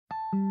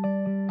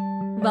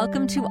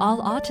Welcome to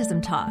All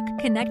Autism Talk,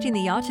 connecting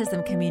the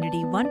autism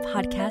community one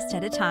podcast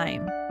at a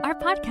time. Our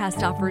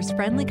podcast offers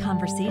friendly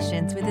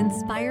conversations with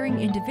inspiring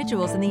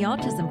individuals in the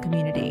autism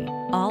community.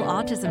 All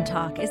Autism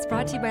Talk is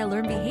brought to you by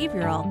Learn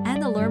Behavioral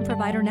and the Learn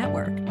Provider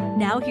Network.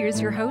 Now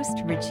here's your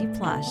host, Richie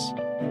Plush.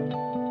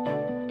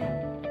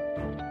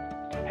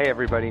 Hey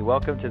everybody,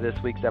 welcome to this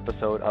week's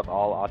episode of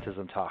All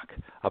Autism Talk,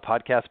 a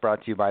podcast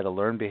brought to you by the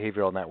Learn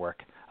Behavioral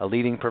Network, a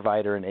leading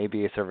provider in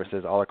ABA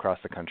services all across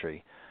the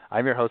country.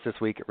 I'm your host this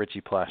week,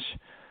 Richie Plush.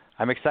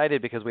 I'm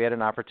excited because we had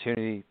an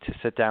opportunity to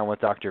sit down with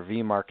Dr.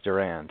 V. Mark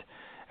Durand.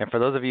 And for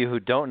those of you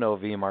who don't know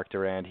V. Mark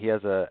Durand, he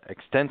has an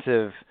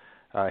extensive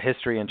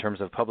history in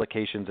terms of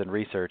publications and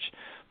research,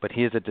 but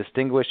he is a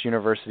distinguished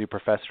university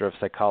professor of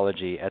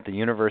psychology at the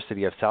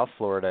University of South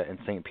Florida in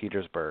St.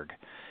 Petersburg.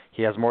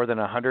 He has more than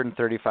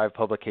 135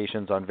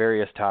 publications on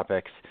various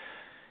topics.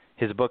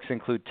 His books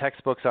include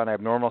textbooks on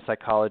abnormal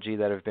psychology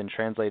that have been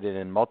translated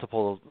in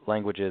multiple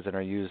languages and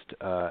are used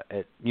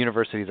at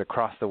universities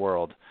across the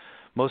world.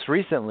 Most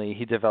recently,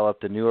 he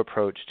developed a new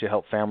approach to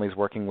help families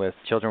working with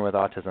children with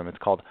autism. It's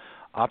called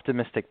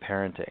optimistic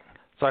parenting.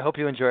 So I hope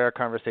you enjoy our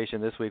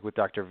conversation this week with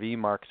Dr. V.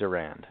 Mark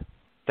Durand.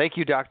 Thank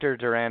you, Dr.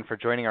 Durand, for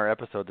joining our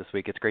episode this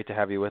week. It's great to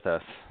have you with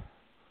us.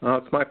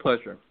 It's my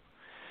pleasure.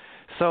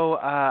 So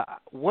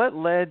what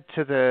led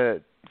to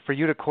for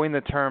you to coin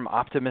the term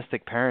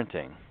optimistic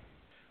parenting?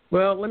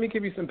 Well, let me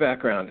give you some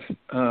background.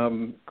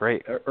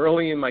 Great.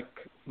 Early in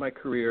my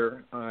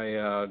career,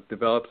 I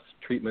developed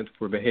treatment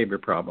for behavior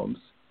problems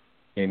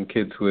in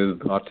kids with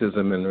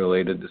autism and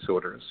related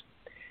disorders.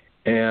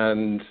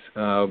 And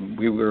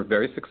we were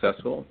very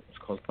successful. It's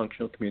called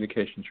functional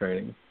communication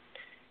training.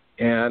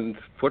 And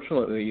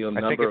fortunately, a number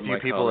of my colleagues... I think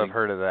a few people have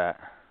heard of that.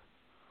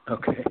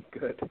 Okay,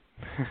 good.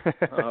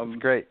 That's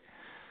great.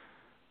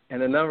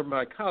 And a number of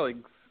my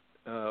colleagues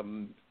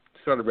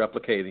started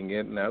replicating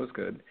it, and that was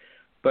good.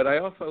 But I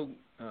also,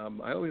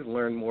 I always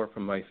learn more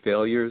from my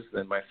failures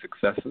than my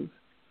successes.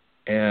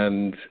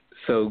 And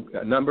so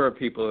a number of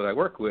people that I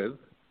work with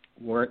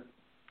weren't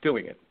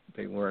doing it.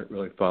 They weren't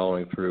really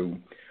following through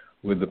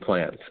with the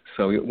plans.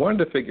 So we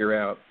wanted to figure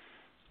out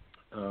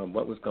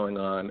what was going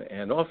on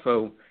and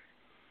also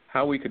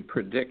how we could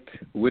predict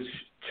which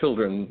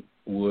children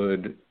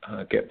would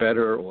get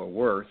better or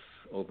worse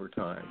over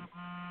time.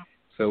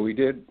 So we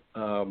did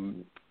a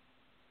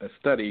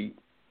study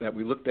that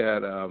we looked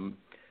at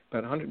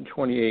about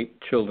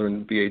 128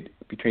 children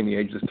between the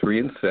ages of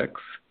 3 and 6,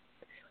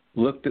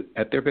 looked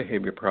at their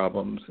behavior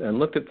problems, and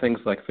looked at things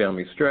like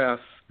family stress,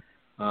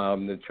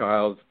 the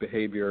child's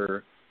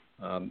behavior,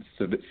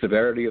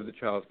 severity of the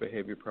child's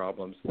behavior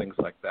problems, things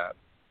like that.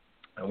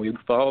 And we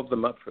followed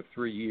them up for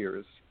 3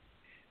 years,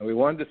 and we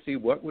wanted to see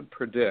what would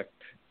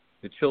predict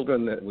the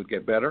children that would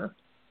get better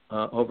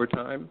over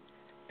time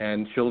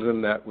and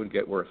children that would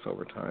get worse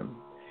over time.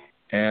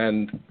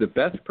 And the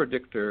best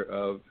predictor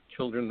of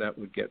children that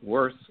would get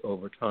worse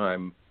over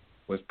time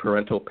was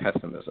parental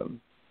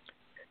pessimism.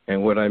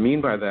 And what I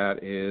mean by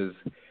that is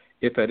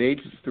if at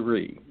age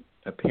 3,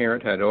 a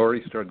parent had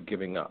already started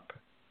giving up,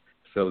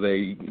 so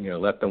they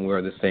let them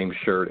wear the same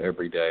shirt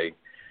every day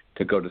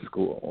to go to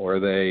school,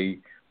 or they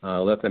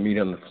let them eat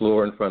on the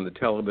floor in front of the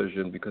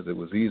television because it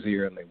was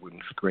easier and they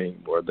wouldn't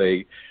scream, or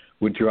they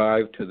would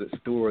drive to the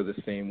store the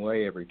same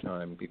way every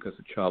time because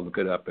the child would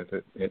get up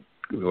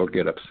or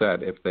get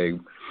upset if they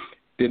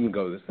didn't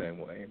go the same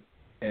way.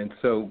 And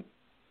so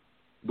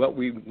what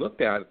we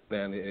looked at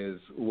then is,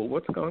 well,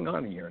 what's going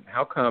on here and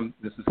how come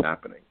this is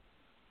happening?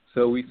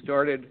 So we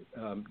started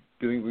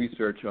doing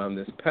research on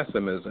this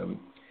pessimism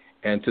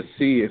and to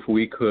see if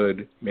we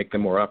could make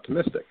them more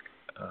optimistic.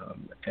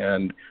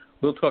 And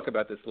we'll talk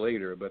about this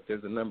later, but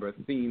there's a number of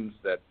themes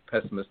that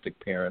pessimistic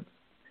parents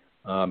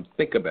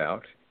think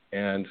about.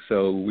 And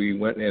so we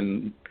went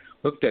and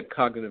looked at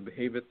cognitive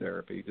behavior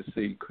therapy to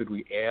see could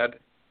we add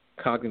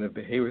cognitive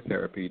behavior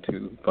therapy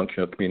to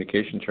functional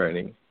communication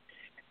training,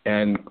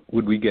 and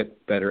would we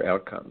get better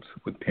outcomes?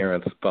 Would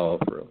parents follow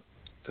through?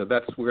 So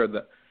that's where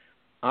the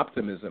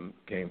optimism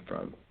came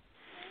from.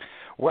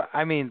 Well,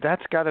 I mean,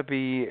 that's got to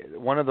be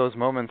one of those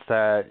moments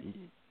that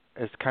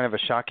is kind of a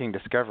shocking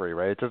discovery,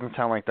 right? It doesn't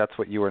sound like that's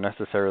what you were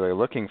necessarily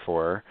looking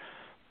for.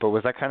 But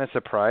was that kind of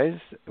surprise?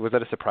 Was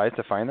that a surprise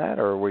to find that,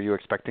 or were you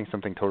expecting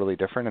something totally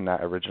different in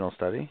that original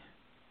study?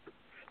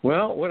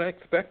 Well, what I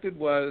expected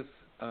was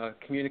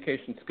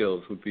communication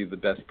skills would be the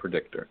best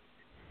predictor.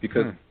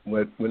 Because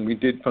when we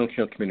did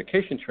functional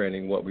communication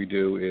training, what we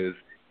do is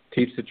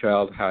teach the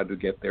child how to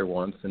get their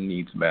wants and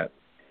needs met.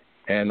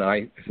 And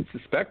I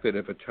suspected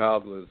if a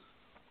child was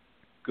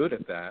good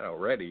at that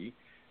already,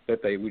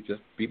 that they would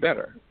just be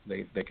better.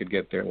 They could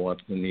get their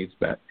wants and needs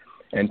met.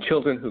 And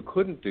children who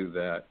couldn't do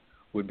that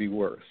would be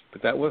worse.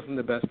 But that wasn't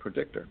the best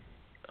predictor.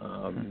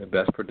 The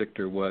best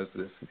predictor was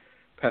this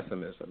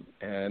pessimism.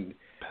 And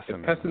the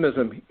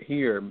pessimism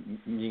here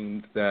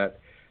means that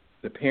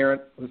the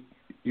parent was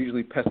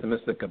usually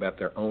pessimistic about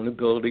their own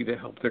ability to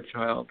help their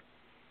child,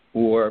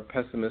 or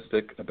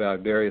pessimistic about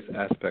various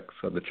aspects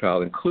of the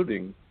child,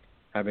 including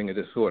having a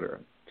disorder.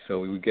 So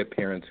we would get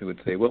parents who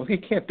would say, well, he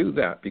can't do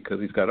that because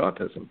he's got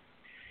autism.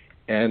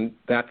 And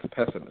that's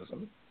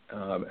pessimism,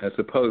 as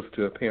opposed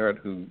to a parent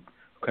who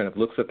kind of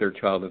looks at their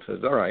child and says,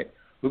 all right,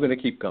 we're going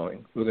to keep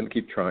going. We're going to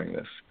keep trying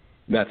this.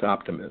 And that's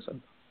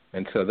optimism.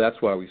 And so that's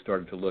why we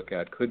started to look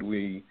at, could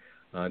we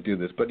do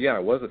this? But, yeah,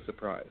 it was a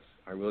surprise.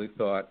 I really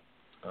thought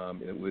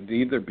it would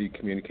either be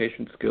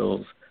communication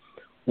skills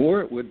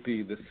or it would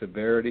be the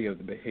severity of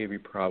the behavior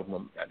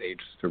problem at age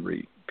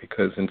 3.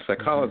 Because in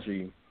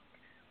psychology,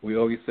 we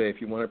always say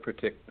if you want to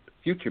predict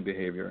future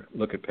behavior,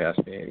 look at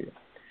past behavior.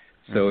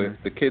 So if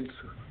the kids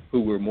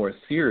who were more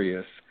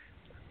serious,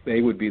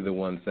 they would be the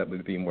ones that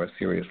would be more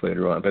serious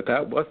later on. But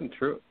that wasn't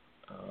true.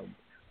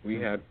 We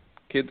had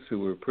kids who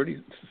were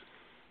pretty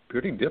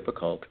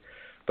difficult,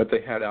 but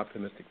they had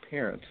optimistic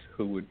parents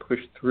who would push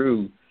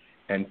through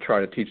and try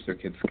to teach their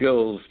kids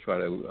skills, try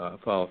to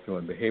follow through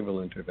on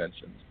behavioral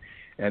interventions,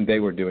 and they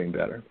were doing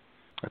better.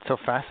 It's so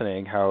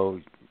fascinating how,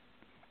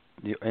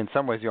 in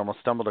some ways, you almost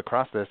stumbled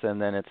across this,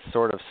 and then it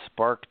sort of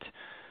sparked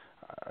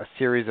a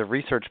series of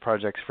research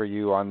projects for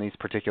you on these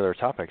particular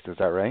topics. Is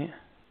that right?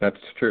 That's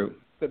true.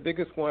 The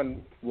biggest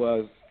one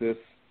was this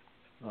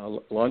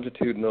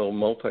longitudinal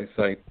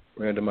multi-site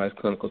randomized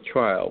clinical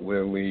trial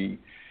where we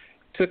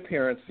took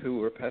parents who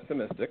were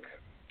pessimistic,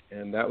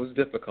 and that was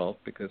difficult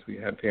because we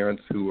had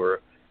parents who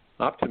were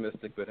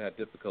optimistic but had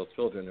difficult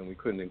children, and we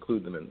couldn't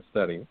include them in the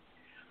study.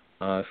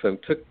 So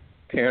took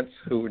parents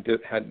who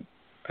had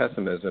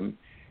pessimism,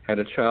 had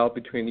a child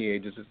between the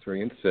ages of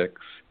 3 and 6,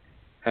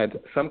 had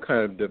some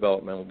kind of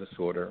developmental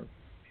disorder,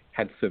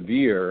 had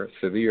severe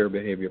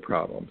behavior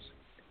problems.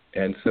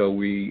 And so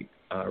we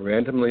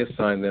randomly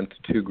assigned them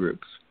to 2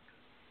 groups.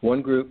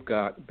 One group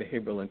got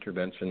behavioral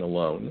intervention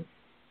alone,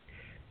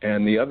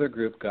 and the other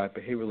group got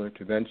behavioral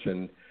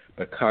intervention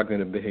but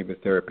cognitive behavior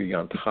therapy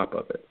on top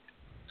of it.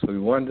 So we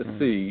wanted to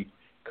see,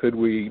 could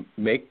we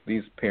make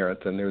these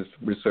parents, and there's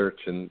research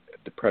in the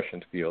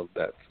depression field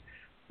that's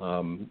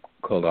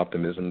called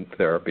optimism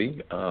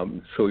therapy.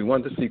 So we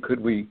wanted to see, could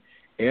we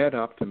add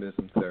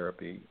optimism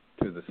therapy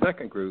to the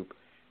second group,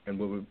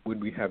 and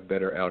would we have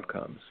better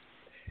outcomes?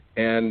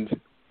 And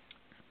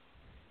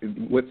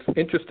what's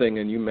interesting,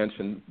 and you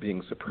mentioned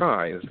being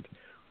surprised,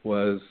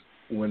 was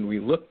when we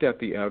looked at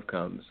the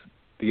outcomes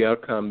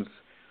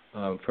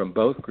from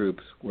both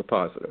groups were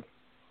positive.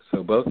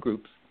 So both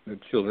groups, the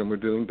children were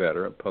doing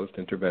better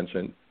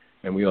post-intervention,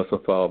 and we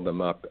also followed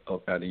them up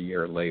at a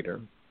year later.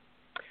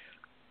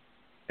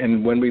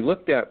 And when we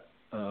looked at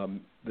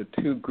the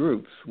 2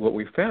 groups, what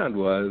we found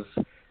was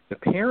the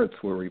parents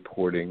were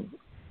reporting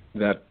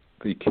that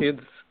the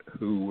kids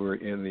who were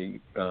in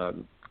the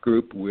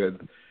group with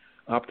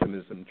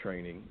optimism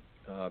training,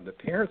 the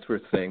parents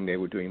were saying they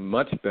were doing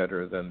much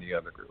better than the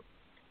other group.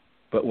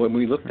 But when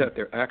we looked at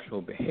their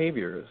actual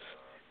behaviors,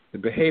 the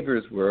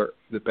behaviors were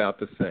about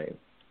the same.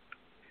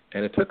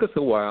 And it took us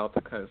a while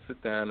to kind of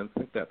sit down and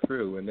think that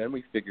through, and then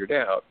we figured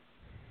out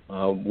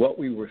what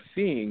we were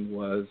seeing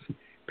was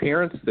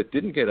parents that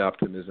didn't get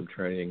optimism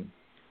training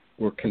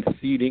were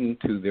conceding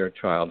to their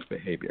child's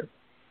behavior.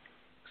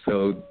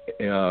 So,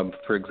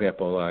 for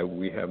example,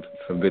 we have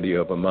some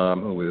video of a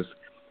mom who was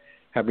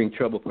having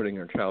trouble putting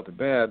her child to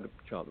bed. The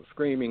child was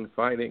screaming,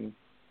 fighting.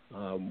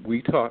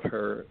 We taught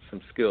her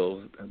some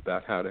skills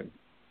about how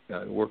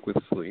to work with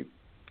sleep.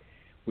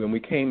 When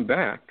we came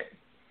back,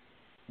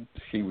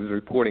 she was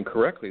reporting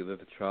correctly that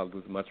the child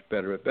was much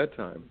better at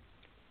bedtime.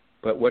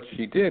 But what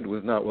she did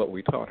was not what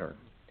we taught her.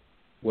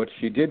 What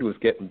she did was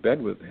get in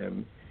bed with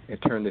him and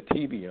turn the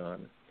TV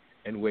on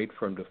and wait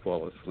for him to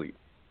fall asleep.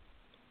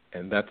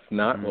 And that's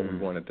not what we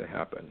wanted to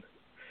happen.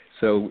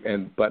 So,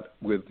 but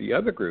with the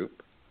other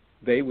group,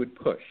 they would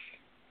push.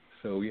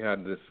 So we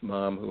had this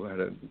mom who had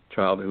a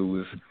child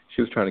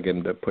she was trying to get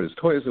him to put his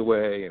toys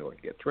away and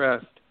get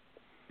dressed,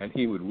 and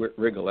he would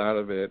wriggle out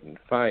of it and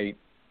fight.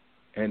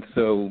 And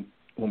so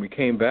when we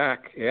came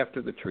back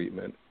after the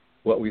treatment,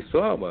 what we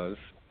saw was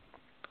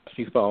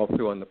she followed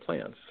through on the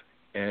plans,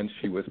 and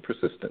she was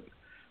persistent.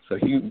 So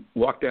he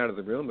walked out of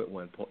the room at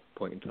one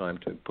point in time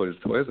to put his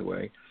toys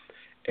away,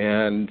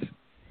 and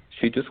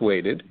she just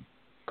waited,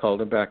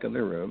 called him back in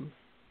the room,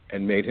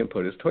 and made him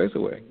put his toys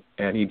away.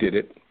 And he did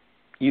it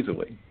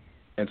easily.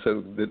 And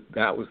so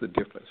that was the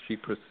difference. She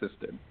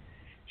persisted.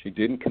 She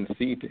didn't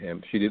concede to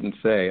him. She didn't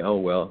say, oh,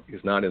 well,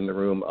 he's not in the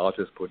room, I'll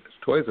just put his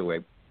toys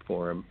away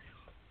for him.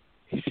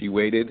 She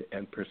waited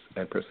and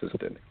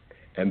persisted.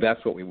 And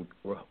that's what we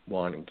were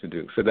wanting to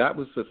do. So that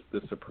was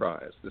the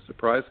surprise. The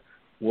surprise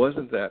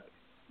wasn't that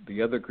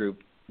the other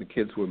group, the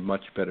kids were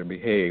much better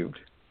behaved.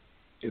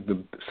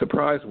 The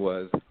surprise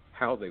was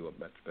how they were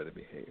much better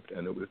behaved,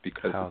 and it was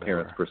because the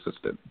parents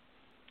persisted.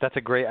 That's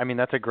a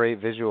great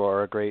visual,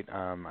 or a great,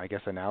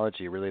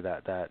 analogy. Really,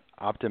 that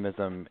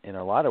optimism in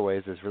a lot of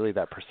ways is really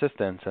that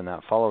persistence and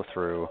that follow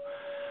through,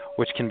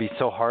 which can be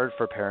so hard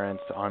for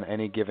parents on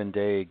any given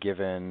day,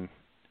 given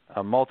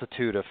a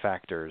multitude of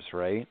factors,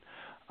 right?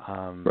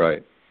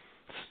 Right.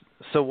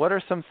 So, what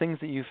are some things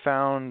that you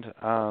found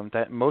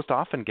that most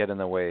often get in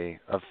the way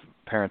of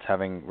parents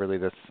having really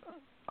this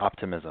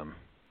optimism?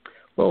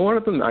 Well, one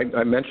of them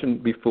I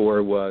mentioned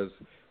before was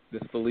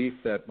this belief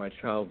that my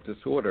child's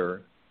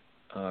disorder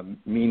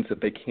means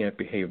that they can't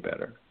behave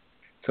better.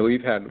 So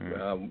we've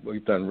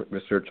done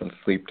research on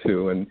sleep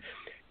too, and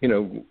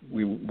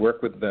we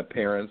work with the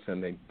parents,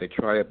 and they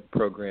try a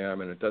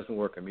program, and it doesn't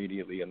work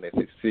immediately, and they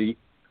say, "See,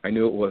 I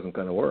knew it wasn't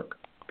going to work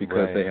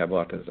because they have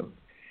autism,"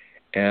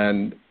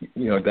 and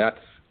that's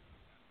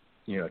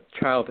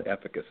child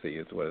efficacy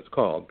is what it's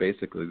called.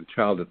 Basically, the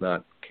child is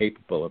not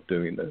capable of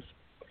doing this.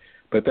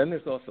 But then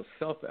there's also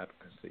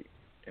self-efficacy,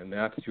 and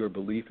that's your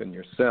belief in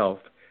yourself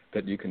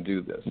that you can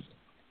do this.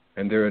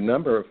 And there are a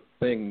number of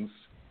things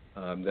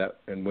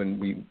and when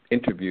we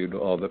interviewed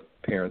all the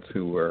parents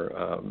who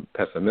were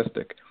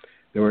pessimistic,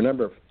 there were a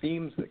number of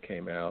themes that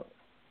came out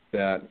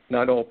that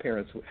not all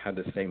parents had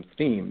the same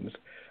themes,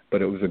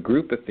 but it was a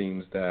group of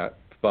themes that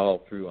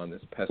followed through on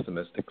this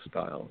pessimistic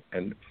style.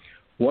 And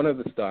one of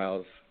the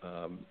styles,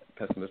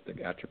 pessimistic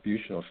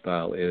attributional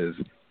style, is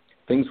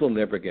things will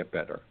never get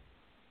better.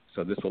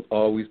 So this will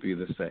always be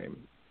the same.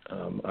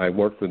 I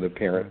worked with a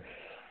parent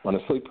on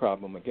a sleep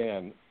problem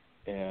again,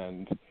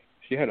 and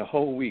she had a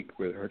whole week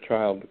where her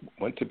child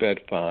went to bed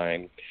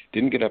fine,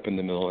 didn't get up in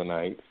the middle of the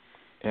night,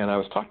 and I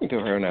was talking to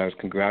her and I was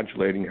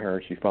congratulating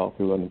her. She followed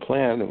through on the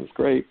plan. It was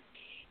great.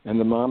 And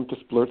the mom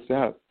just blurts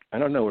out, "I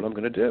don't know what I'm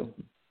going to do."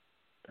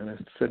 And I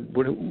said,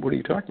 what are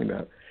you talking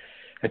about?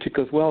 And she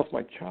goes, "Well, if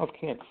my child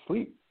can't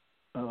sleep,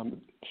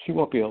 she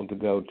won't be able to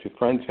go to a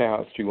friend's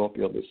house. She won't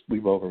be able to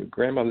sleep over at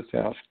grandmother's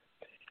house."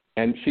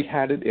 And she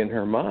had it in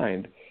her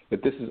mind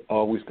that this is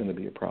always going to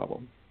be a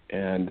problem.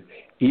 And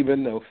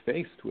even though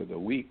faced with a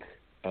week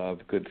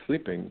of good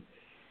sleeping,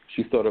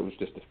 she thought it was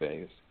just a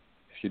phase.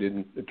 She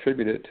didn't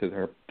attribute it to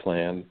her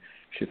plan.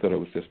 She thought it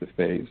was just a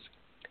phase.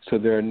 So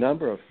there are a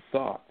number of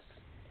thoughts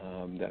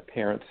that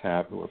parents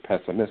have who are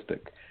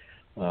pessimistic.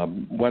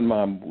 One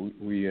mom,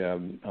 we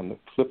on the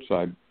flip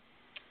side,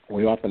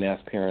 we often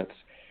ask parents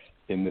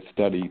in the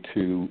study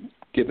to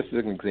give us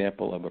an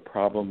example of a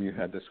problem you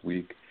had this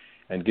week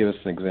and give us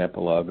an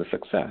example of a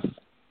success.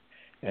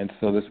 And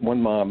so this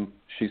one mom,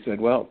 she said,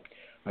 "Well,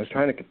 I was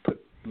trying to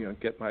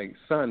get my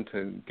son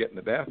to get in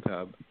the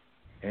bathtub,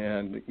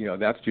 and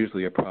that's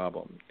usually a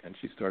problem." And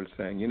she started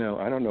saying,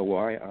 "I don't know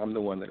why I'm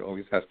the one that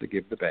always has to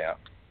give the bath.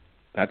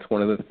 That's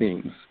one of the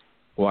themes.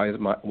 Why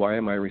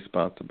am I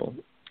responsible?"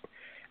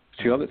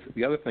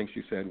 The other thing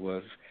she said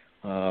was,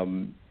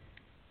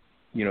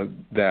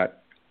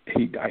 that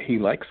he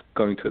likes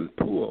going to the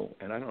pool,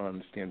 and I don't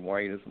understand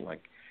why he doesn't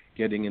like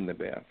getting in the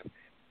bath.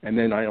 And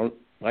then I don't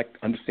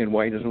understand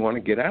why he doesn't want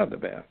to get out of the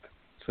bath.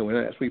 So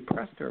as we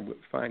pressed her, what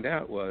we find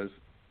out was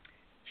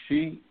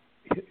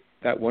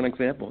that one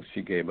example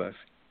she gave us,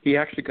 he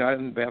actually got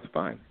in the bath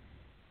fine.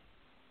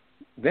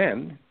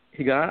 Then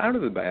he got out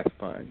of the bath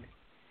fine.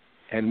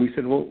 And we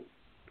said, "Well,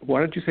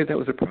 why did you say that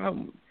was a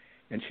problem?"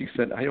 And she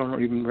said, "I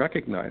don't even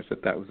recognize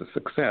that was a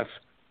success."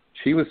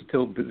 She was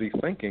still busy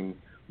thinking,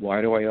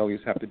 why do I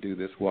always have to do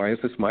this? Why is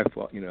this my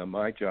fault?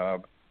 My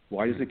job.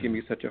 Why does it give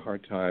me such a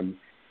hard time?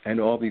 And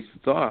all these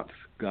thoughts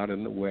got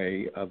in the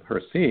way of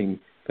her seeing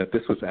that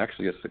this was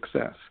actually a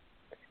success.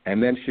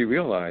 And then she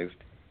realized,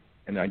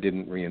 and I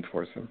didn't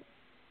reinforce her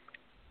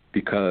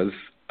because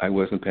I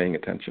wasn't paying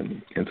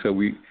attention. And so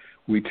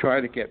we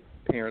try to get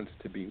parents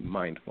to be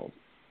mindful.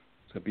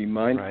 So be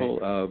mindful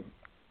of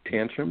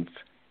tantrums,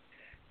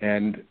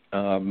 and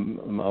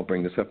I'll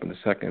bring this up in a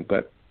second,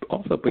 but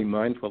also be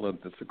mindful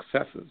of the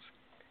successes,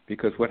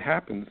 because what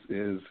happens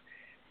is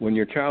when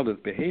your child is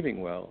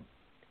behaving well,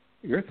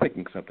 you're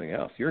thinking something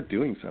else. You're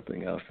doing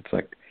something else. It's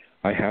like,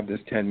 I have this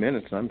 10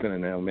 minutes, and I'm going to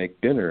now make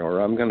dinner, or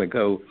I'm going to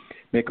go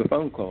make a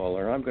phone call,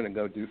 or I'm going to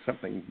go do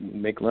something,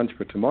 make lunch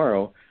for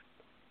tomorrow,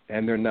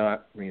 and they're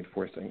not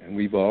reinforcing. And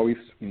we've always,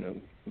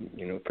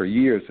 for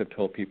years have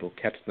told people,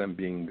 catch them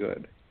being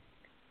good.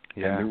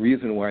 Yeah. And the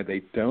reason why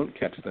they don't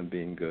catch them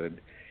being good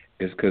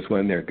is because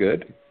when they're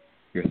good,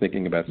 you're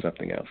thinking about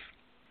something else.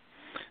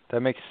 That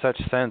makes such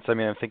sense. I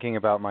mean, I'm thinking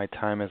about my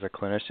time as a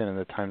clinician and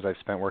the times I've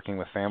spent working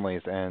with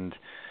families, and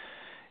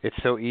it's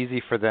so easy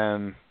for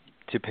them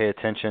to pay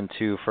attention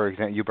to, for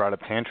example, you brought up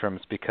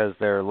tantrums, because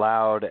they're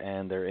loud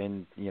and they're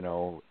in,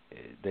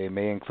 they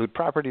may include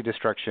property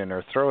destruction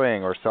or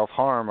throwing or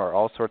self-harm or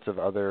all sorts of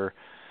other,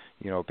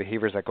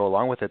 behaviors that go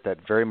along with it that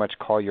very much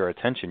call your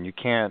attention.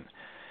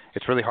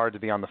 It's really hard to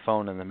be on the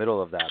phone in the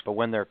middle of that. But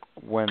when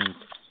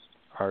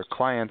our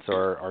clients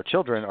or our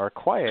children are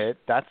quiet,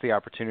 that's the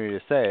opportunity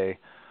to say,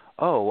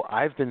 "Oh,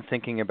 I've been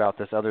thinking about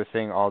this other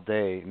thing all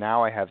day.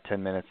 Now I have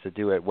 10 minutes to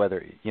do it," whether,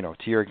 to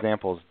your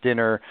examples,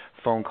 dinner,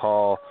 phone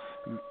call,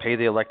 pay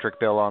the electric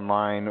bill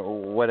online,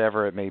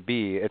 whatever it may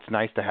be. It's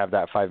nice to have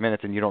that 5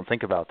 minutes, and you don't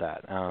think about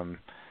that.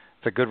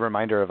 It's a good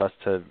reminder of us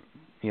to,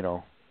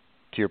 to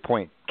your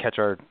point, catch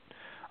our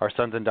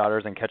sons and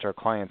daughters and catch our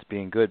clients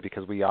being good,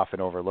 because we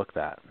often overlook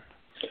that.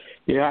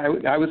 Yeah,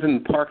 I was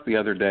in the park the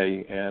other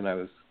day, and I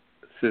was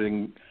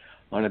sitting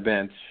on a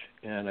bench,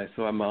 and I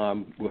saw a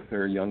mom with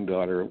her young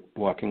daughter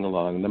walking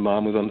along, and the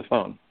mom was on the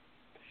phone.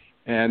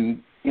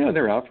 And,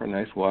 they're out for a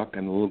nice walk,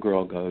 and the little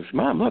girl goes,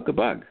 "Mom, look, a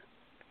bug."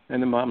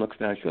 And the mom looks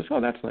down, and she goes,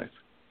 "Oh, that's nice."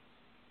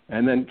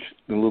 And then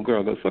the little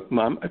girl goes, "Look,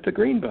 Mom, it's a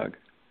green bug."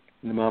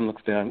 And the mom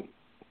looks down,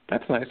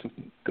 that's nice,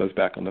 and goes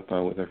back on the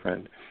phone with her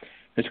friend.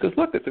 And she goes,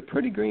 look, it's a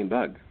pretty green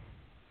bug.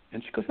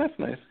 And she goes, that's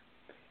nice.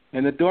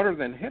 And the daughter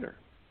then hit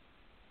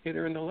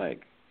her in the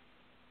leg.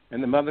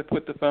 And the mother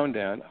put the phone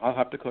down. I'll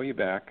have to call you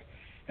back.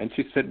 And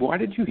she said, why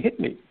did you hit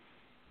me?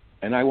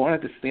 And I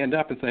wanted to stand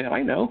up and say,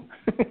 I know,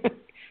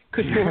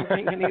 because you weren't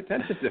paying any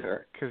attention to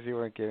her. Because you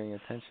weren't giving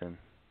attention.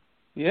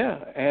 Yeah,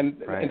 and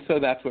so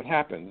that's what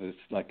happened. It's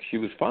like she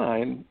was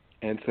fine,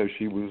 and so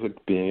she was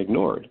being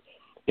ignored.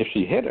 If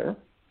she hit her,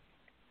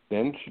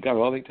 then she got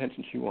all the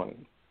attention she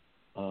wanted.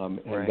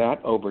 And that,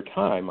 over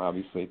time,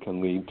 obviously,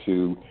 can lead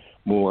to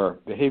more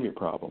behavior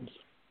problems.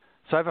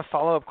 So I have a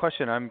follow-up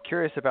question. I'm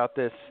curious about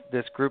this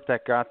group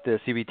that got the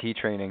CBT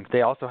training.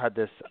 They also had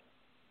this,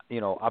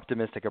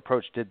 optimistic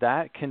approach. Did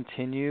that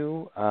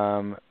continue?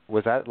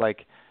 Was that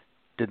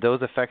did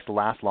those effects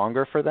last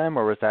longer for them,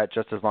 or was that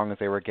just as long as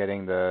they were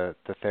getting the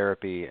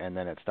therapy and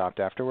then it stopped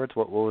afterwards?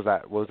 What was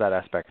that? What was that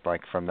aspect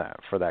like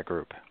for that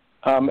group?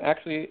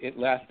 Actually, it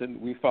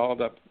lasted. We followed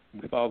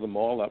them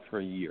all up for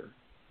a year.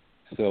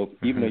 So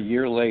even a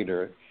year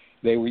later,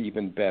 they were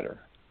even better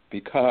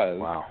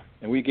because,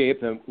 and we gave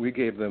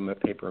them a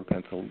paper and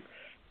pencil,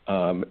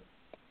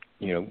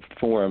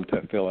 form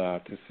to fill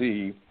out to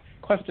see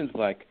questions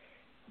like,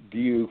 do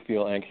you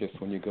feel anxious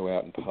when you go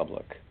out in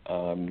public?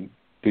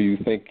 Do you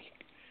think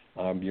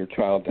your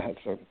child has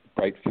a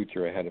bright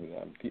future ahead of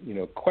them?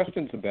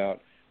 Questions about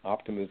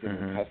optimism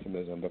and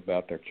pessimism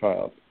about their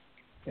child.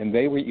 And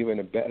they were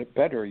even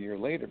better a year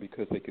later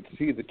because they could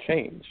see the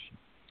change.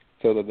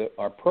 So that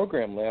our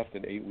program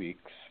lasted 8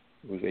 weeks.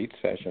 It was 8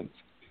 sessions.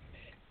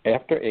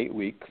 After 8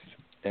 weeks,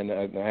 and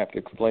I have to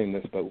explain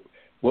this, but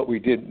what we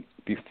did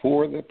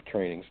before the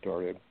training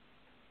started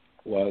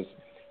was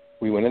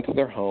we went into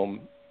their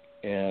home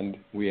and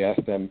we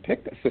asked them,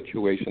 pick a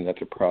situation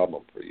that's a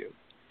problem for you.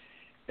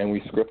 And we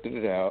scripted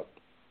it out,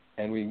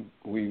 and we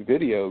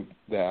videoed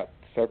that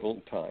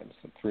several times,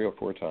 3 or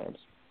 4 times.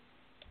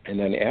 And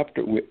then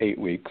after 8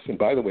 weeks, and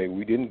by the way,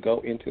 we didn't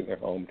go into their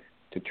home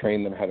to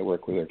train them how to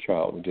work with their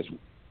child. We just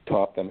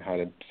taught them how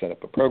to set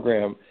up a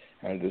program,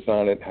 how to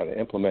design it, how to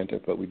implement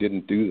it, but we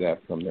didn't do that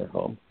from their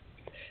home.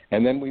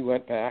 And then we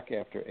went back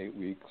after 8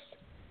 weeks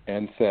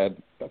and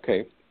said,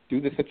 okay,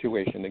 do the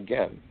situation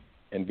again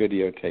and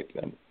videotape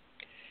them.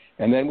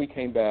 And then we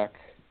came back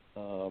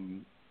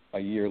a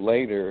year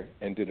later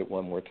and did it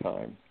one more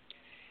time.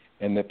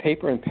 And the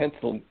paper and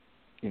pencil,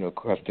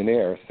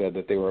 questionnaire said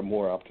that they were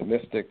more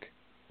optimistic.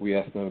 We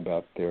asked them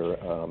about their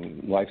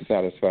life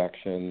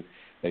satisfaction.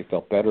 They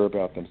felt better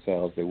about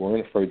themselves. They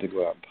weren't afraid to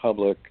go out in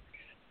public,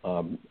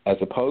 as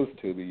opposed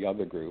to the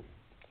other group.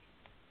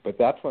 But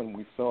that's when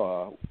we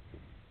saw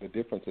the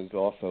differences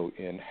also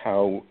in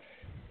how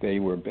they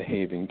were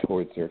behaving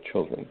towards their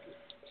children.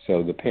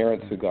 So the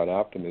parents who got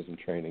optimism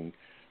training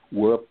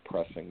were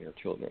pressing their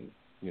children.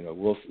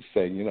 We'll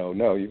say,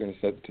 no, you're going to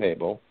set the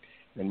table,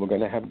 and we're going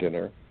to have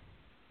dinner.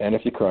 And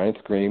if you cry and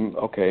scream,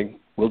 okay,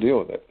 we'll deal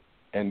with it.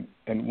 And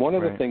one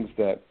of the things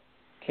that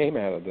came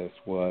out of this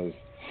was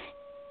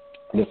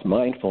this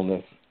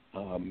mindfulness.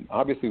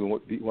 Obviously,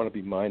 we want to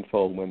be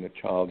mindful when the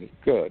child is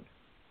good,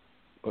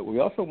 but we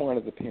also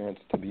wanted the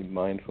parents to be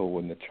mindful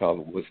when the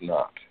child was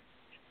not,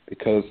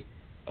 because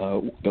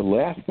the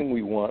last thing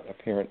we want a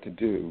parent to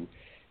do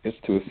is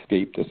to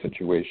escape the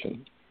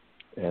situation.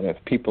 And if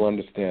people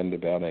understand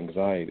about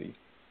anxiety,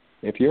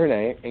 if you're in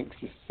an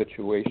anxious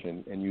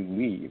situation and you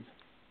leave,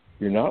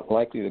 you're not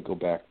likely to go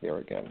back there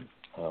again.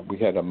 We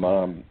had a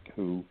mom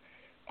who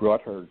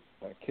brought her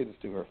kids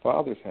to her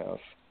father's house,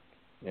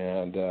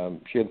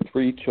 and she had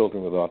 3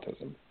 children with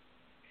autism.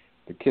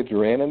 The kids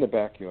ran in the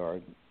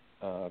backyard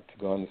to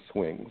go on the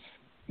swings.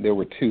 There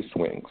were 2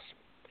 swings.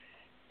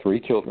 3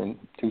 children,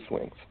 2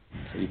 swings.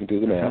 So you can do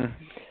the math.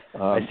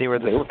 I see where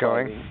this is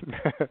going.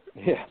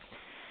 Yes.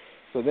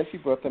 So then she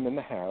brought them in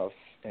the house,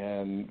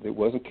 and it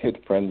wasn't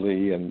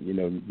kid-friendly,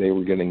 and, they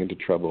were getting into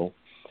trouble.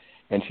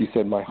 And she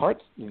said, my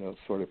heart,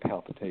 sort of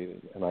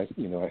palpitated, and I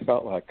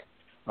felt like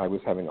I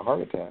was having a heart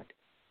attack.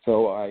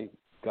 So I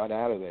got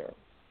out of there.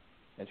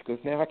 And she goes,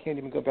 now I can't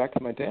even go back to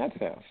my dad's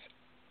house.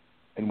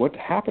 And what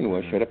happened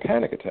was she had a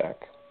panic attack.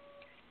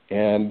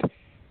 And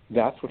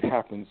that's what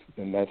happens,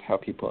 and that's how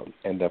people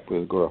end up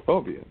with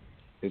agoraphobia,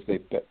 is they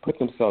put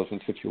themselves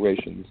in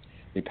situations,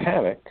 they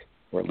panic,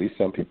 or at least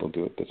some people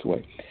do it this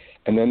way,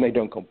 and then they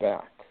don't go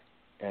back.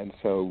 And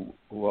so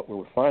what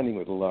we're finding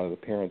with a lot of the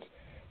parents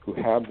who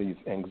have these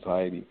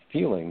anxiety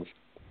feelings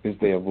is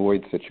they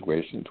avoid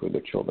situations with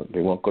their children.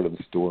 They won't go to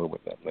the store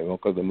with them. They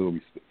won't go to the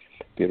movie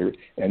theater.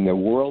 And their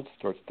world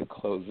starts to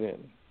close in.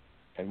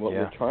 And what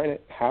we're trying to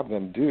have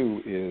them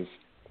do is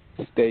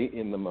stay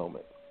in the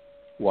moment.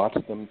 Watch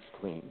them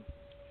scream.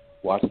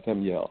 Watch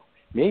them yell.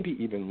 Maybe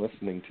even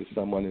listening to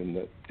someone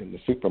in the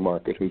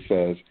supermarket who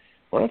says,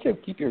 why don't you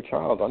keep your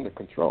child under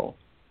control?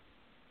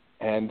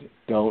 And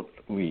don't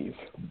leave.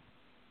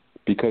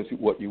 Because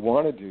what you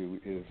want to do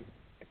is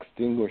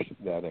extinguish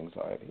that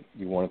anxiety.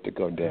 You want it to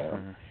go down.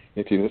 Mm-hmm.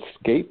 If you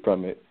escape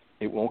from it,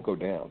 it won't go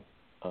down.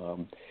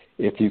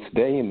 If you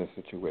stay in the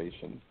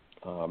situation,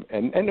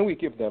 and then we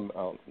give them,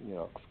 I'll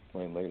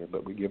explain later,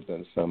 but we give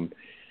them some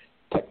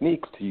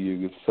techniques to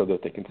use so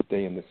that they can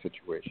stay in this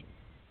situation.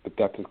 But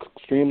that's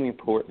extremely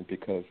important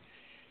because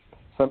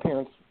some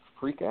parents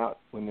freak out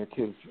when their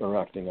kids are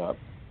acting up,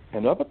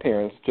 and other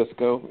parents just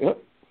go, yep,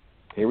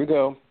 here we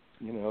go.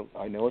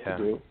 I know what to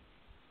do.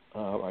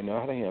 I know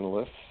how to handle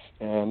this,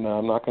 and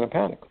I'm not going to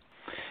panic.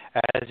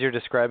 As you're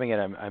describing it,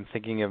 I'm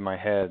thinking in my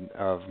head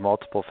of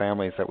multiple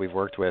families that we've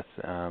worked with,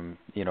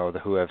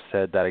 who have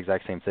said that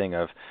exact same thing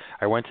of,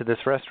 I went to this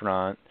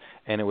restaurant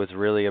and it was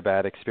really a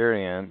bad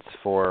experience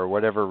for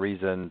whatever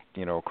reason,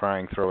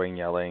 crying, throwing,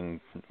 yelling,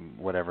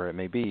 whatever it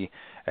may be,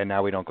 and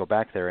now we don't go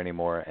back there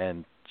anymore.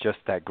 And just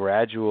that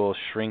gradual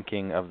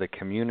shrinking of the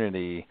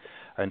community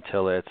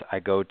until it's, I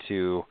go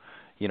to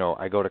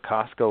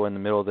Costco in the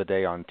middle of the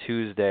day on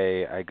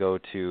Tuesday. I go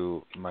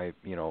to my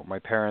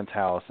parents'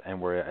 house,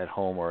 and we're at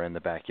home or in the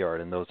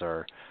backyard, and those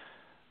are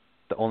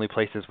the only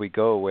places we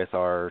go with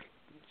our,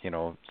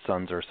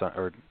 son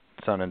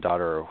and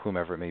daughter or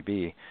whomever it may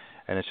be.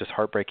 And it's just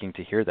heartbreaking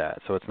to hear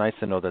that. So it's nice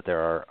to know that there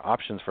are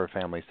options for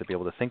families to be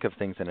able to think of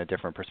things in a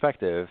different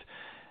perspective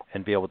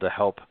and be able to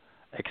help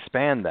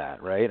expand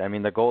that, right? I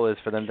mean, the goal is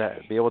for them to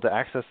be able to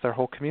access their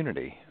whole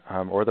community,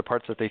 or the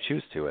parts that they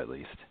choose to, at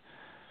least.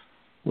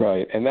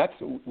 Right, and that's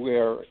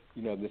where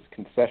this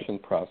concession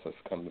process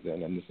comes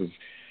in, and this is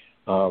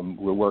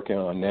we're working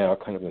on now,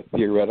 kind of a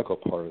theoretical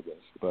part of this.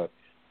 But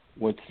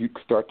once you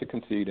start to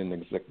concede, and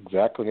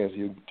exactly as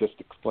you just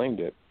explained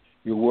it,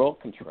 your world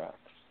contracts.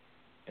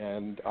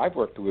 And I've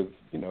worked with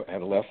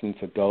adolescents,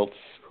 adults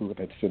who have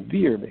had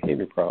severe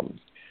behavior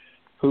problems,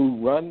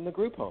 who run the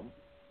group home.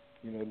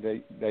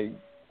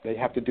 They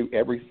have to do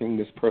everything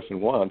this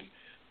person wants,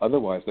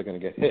 otherwise they're going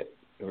to get hit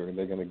or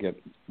they're going to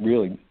get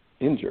really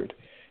injured.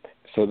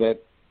 So that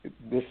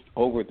this,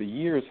 over the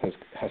years,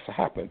 has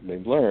happened.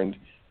 They've learned,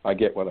 I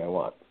get what I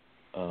want,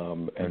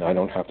 and I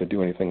don't have to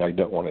do anything I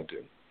don't want to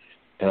do.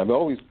 And I've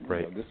always,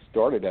 this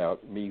started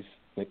out me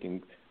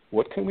thinking,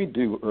 what can we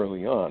do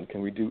early on?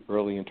 Can we do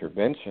early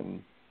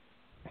intervention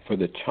for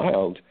the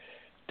child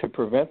to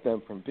prevent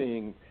them from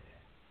being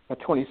a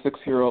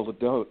 26-year-old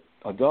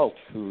adult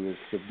who is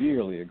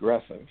severely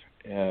aggressive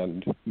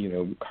and,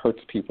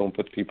 hurts people and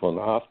puts people in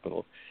the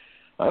hospital?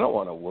 I don't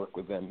want to work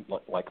with them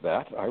like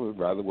that. I would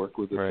rather work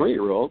with a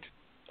 3-year-old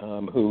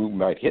who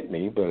might hit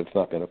me, but it's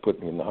not going to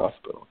put me in the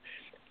hospital.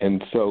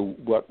 And so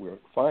what we're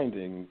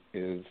finding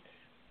is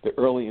the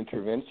early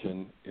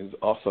intervention is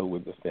also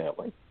with the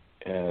family.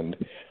 And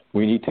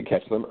we need to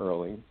catch them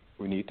early.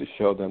 We need to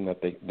show them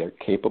that they're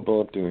capable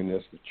of doing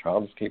this. The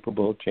child is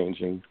capable of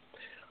changing.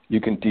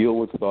 You can deal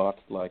with thoughts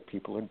like,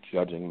 people are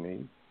judging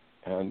me.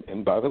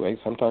 And by the way,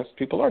 sometimes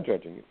people are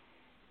judging you.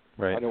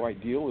 Right. How do I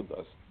deal with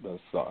those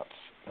thoughts?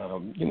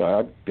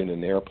 I've been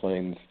in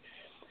airplanes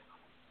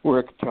where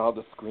a child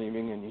is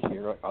screaming and you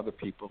hear other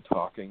people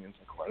talking, and it's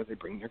like, why do they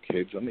bring their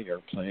kids on the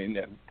airplane?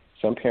 And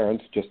some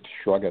parents just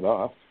shrug it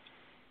off.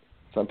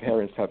 Some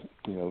parents have,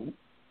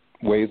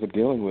 ways of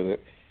dealing with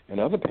it, and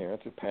other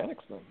parents, it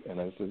panics them. And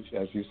as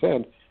you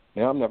said,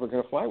 now I'm never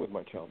going to fly with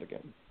my child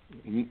again.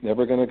 I'm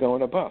never going to go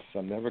on a bus.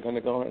 I'm never going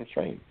to go on a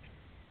train.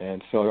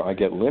 And so I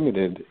get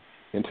limited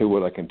into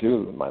what I can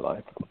do in my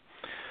life.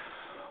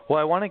 Well,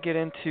 I want to get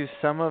into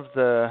some of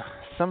the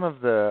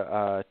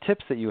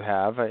tips that you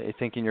have. I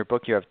think in your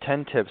book you have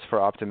 10 tips for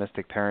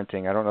optimistic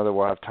parenting. I don't know that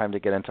we'll have time to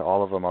get into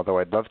all of them, although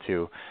I'd love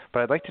to.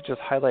 But I'd like to just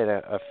highlight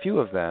a few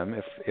of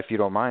them, if you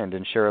don't mind,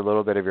 and share a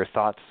little bit of your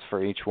thoughts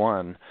for each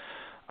one.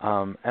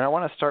 And I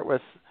want to start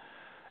with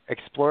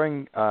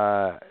exploring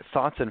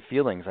thoughts and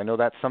feelings. I know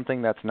that's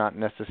something that's not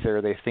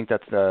necessarily, I think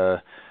that's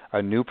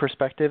a new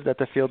perspective that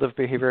the field of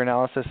behavior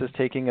analysis is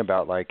taking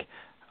about, like,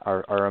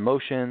 our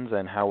emotions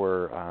and how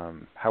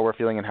we're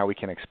feeling and how we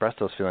can express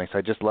those feelings. So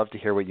I'd just love to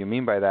hear what you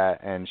mean by that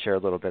and share a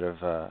little bit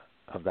of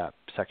that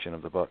section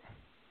of the book.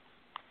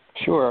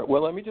 Sure.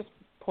 Well, let me just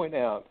point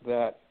out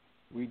that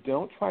we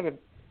don't try to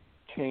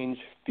change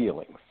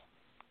feelings.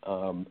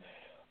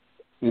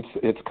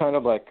 It's kind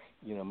of like,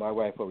 my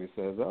wife always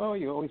says, oh,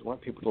 you always want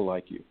people to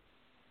like you.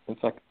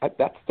 It's like,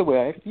 that's the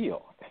way I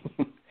feel.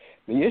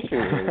 The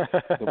issue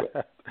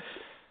is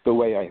the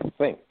way I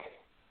think.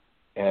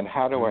 And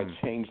how do I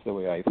change the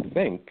way I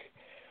think,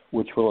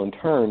 which will in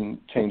turn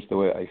change the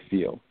way I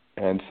feel.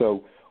 And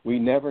so we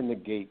never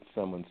negate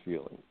someone's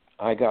feeling.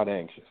 I got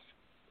anxious.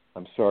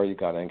 I'm sorry you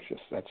got anxious.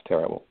 That's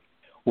terrible.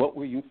 What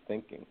were you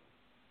thinking?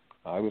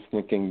 I was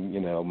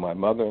thinking, my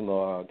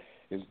mother-in-law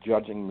is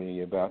judging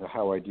me about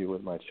how I deal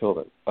with my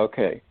children.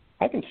 Okay,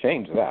 I can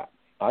change that.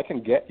 I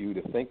can get you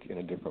to think in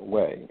a different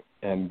way.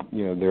 And,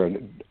 there are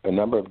a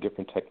number of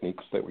different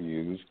techniques that we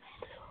use.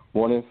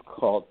 One is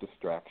called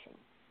distraction.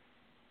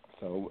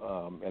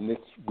 So, and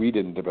we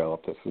didn't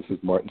develop this. This is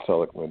Martin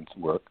Seligman's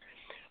work.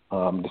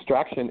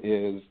 Distraction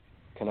is,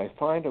 can I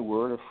find a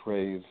word or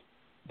phrase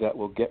that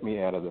will get me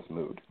out of this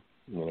mood,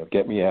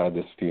 get me out of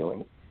this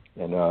feeling?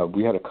 And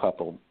we had a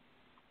couple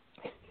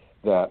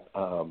that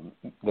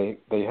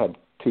they had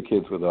 2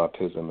 kids with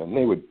autism, and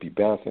they would be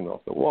bouncing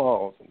off the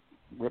walls and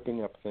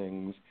ripping up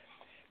things.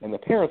 And the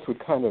parents would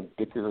kind of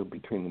bicker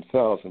between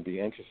themselves and be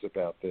anxious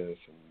about this.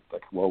 And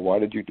like, well, why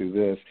did you do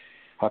this?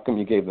 How come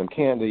you gave them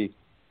candy?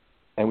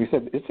 And we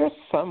said, is there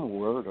some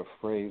word or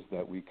phrase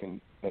that you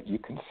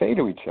can say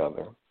to each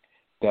other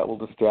that will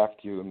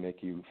distract you and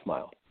make you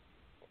smile?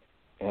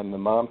 And the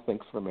mom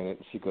thinks for a minute,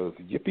 and she goes,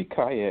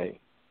 yippee-ki-yay.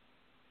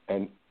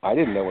 And I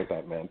didn't know what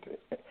that meant,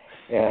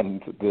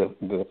 and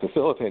the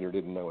facilitator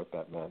didn't know what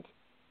that meant.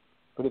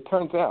 But it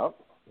turns out,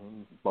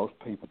 and most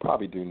people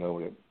probably do know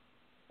what it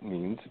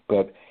means,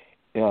 but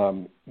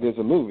there's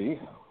a movie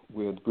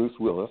with Bruce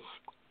Willis,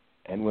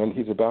 and when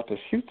he's about to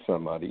shoot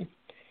somebody,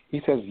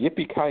 he says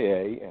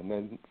yippee-ki-yay, and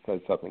then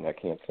says something I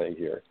can't say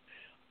here,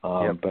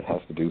 but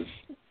has to do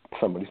with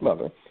somebody's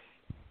mother.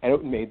 And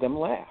it made them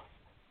laugh.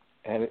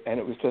 And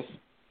it was just,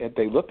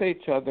 they looked at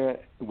each other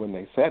when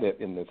they said it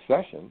in this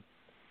session,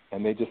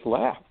 and they just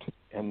laughed.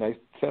 And they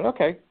said,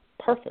 okay,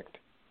 perfect.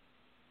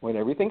 When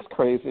everything's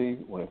crazy,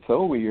 when it's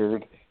so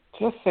weird,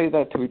 just say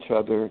that to each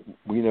other.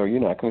 We know you're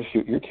not going to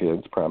shoot your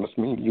kids. Promise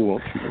me you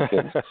won't shoot your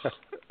kids.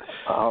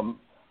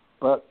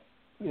 But,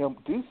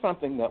 do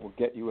something that will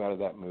get you out of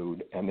that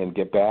mood and then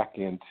get back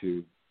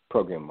into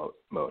program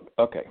mode.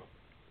 Okay,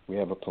 we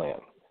have a plan.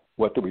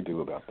 What do we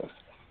do about this?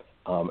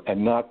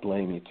 And not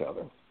blame each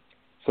other.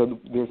 So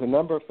there's a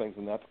number of things,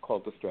 and that's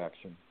called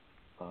distraction.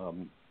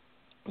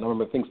 A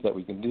number of things that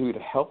we can do to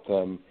help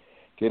them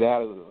get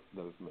out of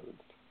those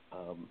moods.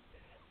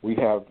 We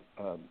have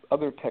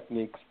other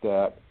techniques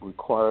that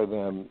require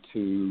them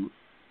to,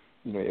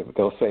 if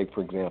they'll say,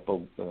 for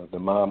example, the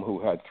mom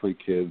who had 3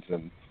 kids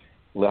and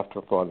left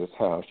her father's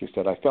house, she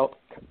said, I felt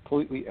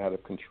completely out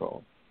of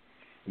control.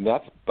 And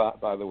that's,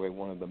 by the way,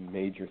 one of the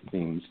major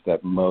themes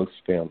that most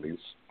families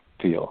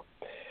feel.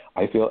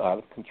 I feel out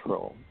of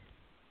control.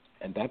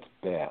 And that's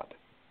bad,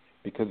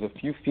 because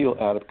if you feel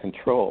out of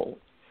control,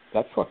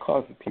 that's what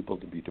causes people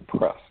to be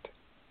depressed.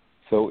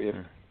 So if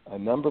a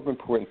number of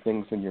important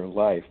things in your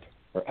life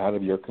are out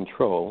of your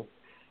control,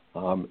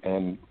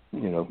 and,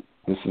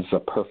 this is a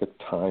perfect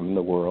time in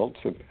the world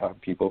to have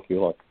people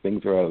feel like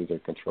things are out of their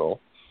control,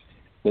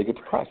 they get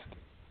depressed.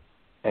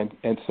 And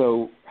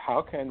so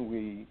how can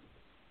we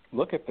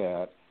look at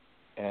that?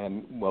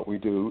 And what we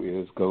do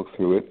is go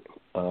through it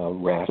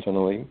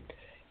rationally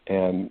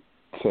and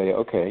say,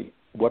 okay,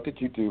 what did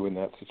you do in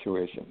that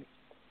situation?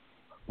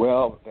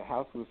 Well, the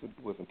house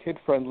wasn't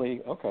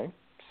kid-friendly. Okay,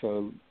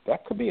 so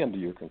that could be under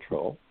your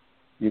control.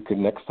 You could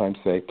next time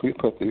say, please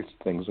put these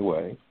things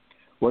away.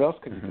 What else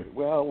could you do?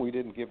 Well, we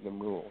didn't give them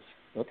rules.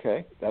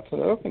 Okay, that's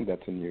another thing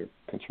that's in your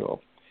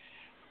control.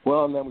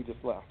 Well, and then we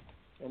just left,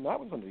 and that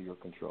was under your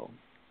control.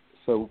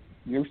 So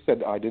you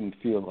said I didn't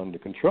feel under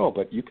control,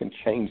 but you can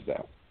change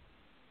that.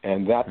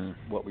 And that's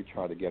what we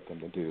try to get them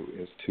to do,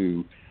 is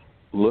to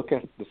look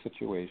at the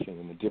situation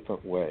in a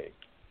different way.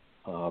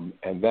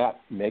 And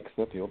that makes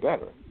them feel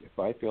better. If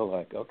I feel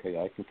like, okay,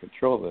 I can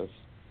control this,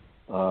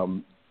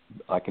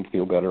 I can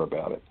feel better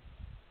about it.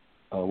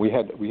 We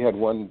had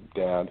one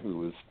dad who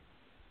was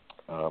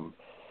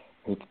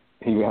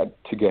he had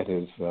to get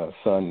his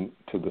son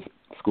to the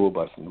school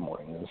bus in the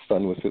morning. His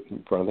son was sitting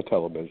in front of the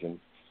television,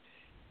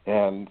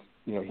 and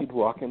he'd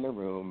walk in the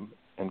room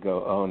and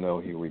go, "Oh no,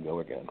 here we go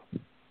again,"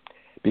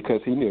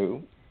 because he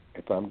knew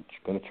if I'm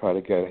going to try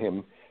to get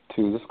him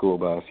to the school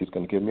bus, he's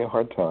going to give me a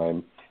hard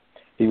time.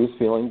 He was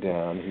feeling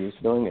down. He was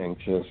feeling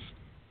anxious.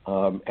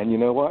 And you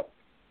know what?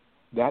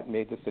 That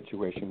made the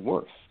situation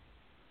worse,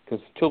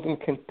 because children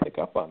can pick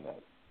up on that.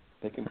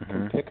 They can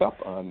pick up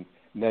on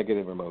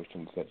negative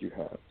emotions that you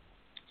have.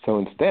 So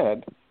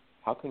instead,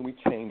 how can we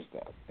change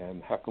that?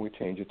 And how can we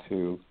change it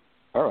to,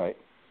 all right,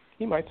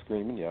 he might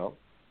scream and yell.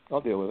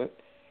 I'll deal with it.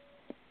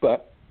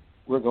 But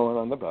we're going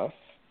on the bus.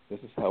 This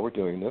is how we're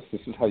doing this.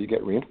 This is how you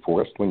get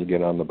reinforced when you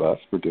get on the bus.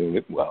 We're doing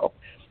it well.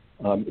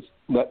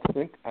 Let's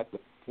think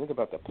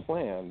about the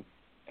plan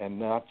and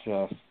not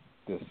just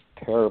this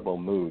terrible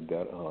mood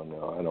that, oh,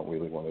 no, I don't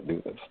really want to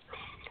do this.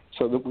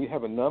 So that we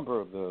have a number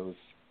of those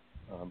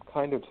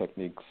kind of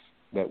techniques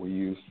that we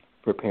use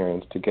for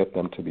parents to get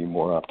them to be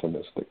more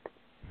optimistic.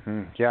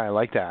 Yeah, I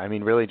like that. I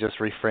mean, really just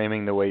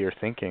reframing the way you're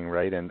thinking,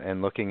 right,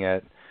 and looking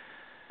at,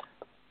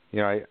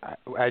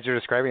 as you're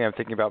describing, I'm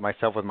thinking about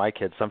myself with my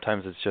kids.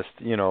 Sometimes it's just,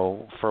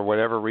 for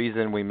whatever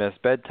reason we miss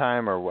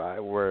bedtime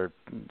or we're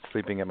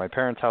sleeping at my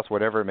parents' house,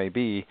 whatever it may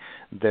be,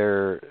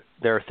 there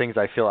are things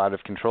I feel out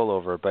of control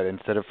over. But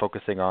instead of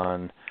focusing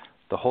on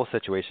the whole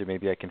situation,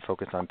 maybe I can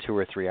focus on 2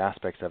 or 3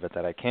 aspects of it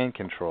that I can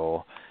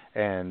control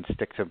and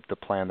stick to the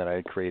plan that I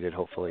had created,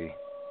 hopefully,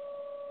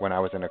 when I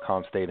was in a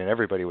calm state and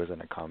everybody was in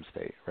a calm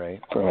state,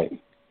 right? Right.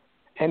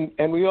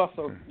 And we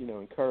also,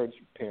 encourage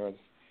parents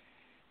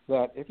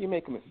that if you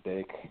make a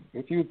mistake,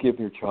 if you give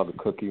your child a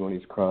cookie when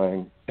he's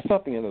crying, it's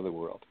not the end of the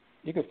world.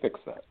 You can fix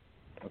that,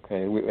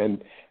 okay?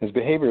 And as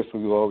behaviorists,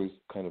 we've always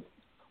kind of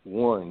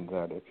warned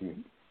that if you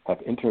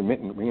have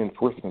intermittent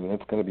reinforcement, then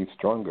it's going to be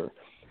stronger.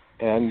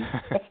 And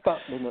that's not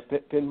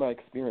been my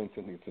experience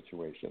in these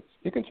situations.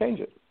 You can change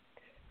it.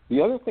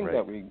 The other thing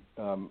that we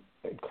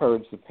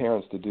encourage the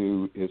parents to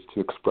do is to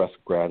express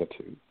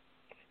gratitude.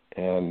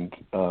 And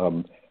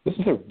this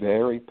is a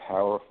very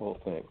powerful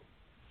thing.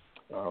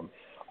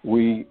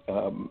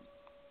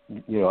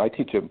 I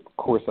teach a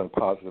course on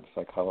positive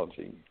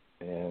psychology,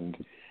 and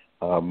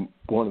one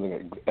of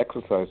the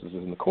exercises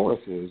in the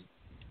course is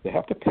they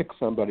have to pick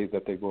somebody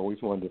that they've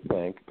always wanted to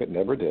thank but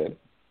never did.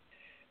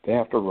 They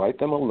have to write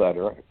them a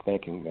letter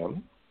thanking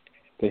them.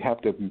 They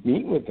have to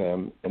meet with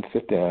them and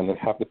sit down and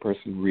have the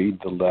person read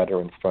the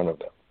letter in front of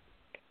them.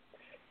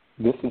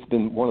 This has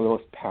been one of the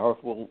most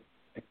powerful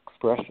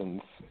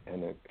expressions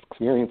and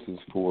experiences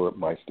for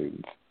my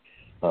students.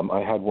 I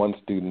had one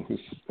student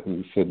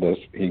who said this.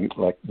 He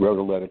wrote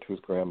a letter to his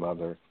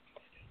grandmother.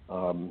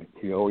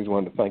 He always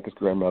wanted to thank his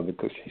grandmother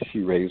because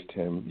she raised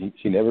him.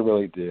 She never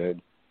really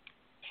did.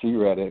 She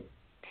read it.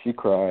 She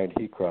cried.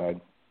 He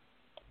cried.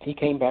 He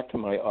came back to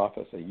my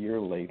office a year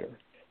later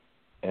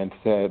and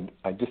said,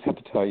 I just have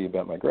to tell you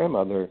about my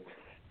grandmother.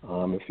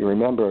 If you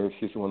remember,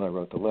 she's the one I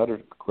wrote the letter,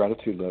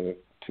 gratitude letter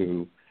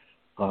to,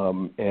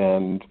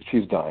 and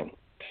she's dying.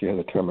 She has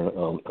a terminal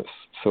illness.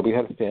 So we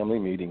had a family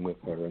meeting with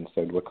her and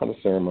said, what kind of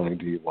ceremony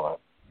do you want?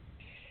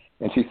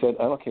 And she said,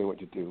 I don't care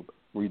what you do, but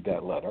read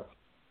that letter.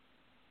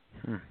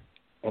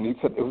 And he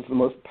said it was the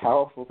most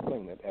powerful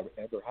thing that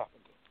ever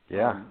happened.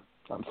 Yeah.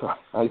 I'm sorry.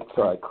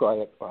 I cry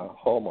at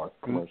Hallmark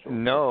commercials.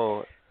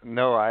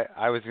 No,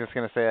 I was just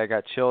going to say I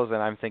got chills,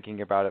 and I'm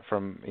thinking about it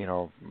from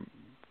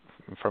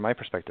my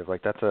perspective.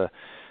 Like that's a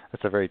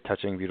very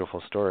touching,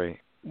 beautiful story.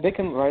 They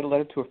can write a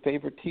letter to a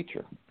favorite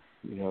teacher.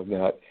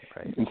 That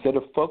right. Instead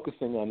of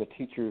focusing on the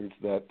teachers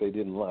that they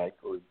didn't like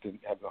or didn't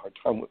have a hard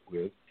time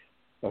with,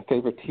 a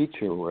favorite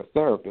teacher or a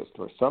therapist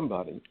or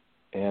somebody,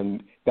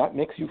 and that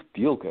makes you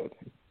feel good,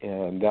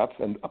 and that's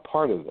a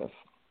part of this.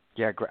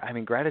 Yeah,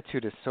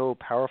 gratitude is so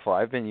powerful.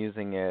 I've been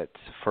using it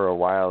for a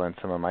while in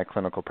some of my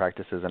clinical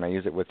practices, and I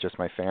use it with just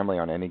my family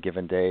on any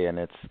given day, and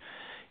it's,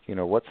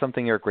 what's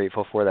something you're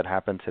grateful for that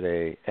happened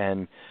today?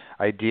 And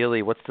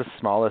ideally, what's the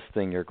smallest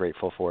thing you're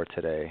grateful for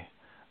today?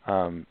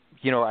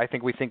 I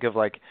think we think of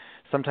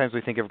sometimes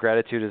we think of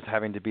gratitude as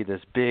having to be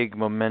this big,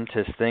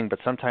 momentous thing, but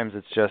sometimes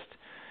it's just,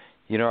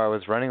 I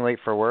was running late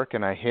for work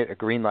and I hit a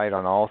green light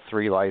on all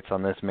 3 lights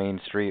on this main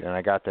street and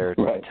I got there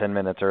 10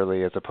 minutes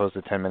early as opposed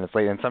to 10 minutes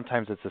late. And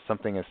sometimes it's just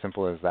something as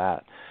simple as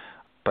that.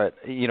 But,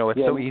 it's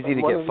so easy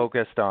to get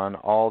focused on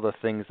all the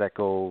things that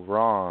go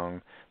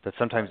wrong that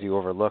sometimes you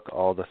overlook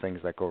all the things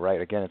that go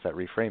right. Again, it's that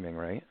reframing,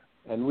 right?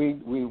 And we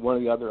one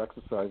of the other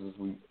exercises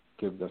we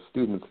give the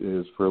students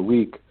is for a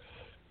week,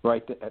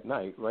 at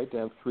night, write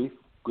down 3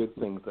 good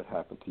things that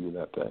happened to you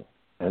that day.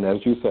 And as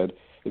you said,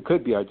 it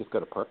could be I just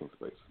got a parking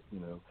space,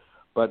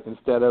 But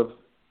instead of,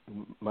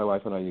 my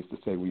wife and I used to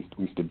say we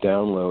used to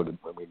download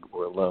when we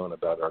were alone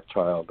about our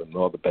child and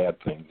all the bad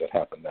things that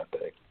happened that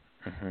day.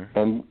 Mm-hmm.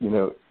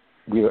 And,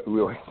 we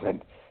always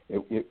said,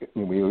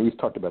 we always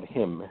talked about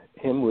him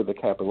with a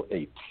capital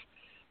H.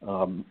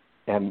 And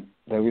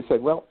then we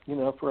said, well,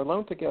 if we're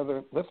alone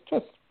together, let's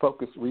just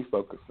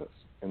refocus this.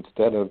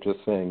 Instead of just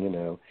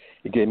saying,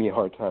 he gave me a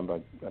hard time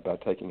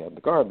about taking out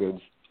the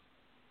garbage,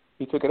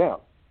 he took it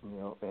out.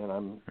 And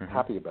I'm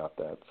happy about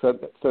that.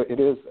 So it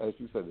is, as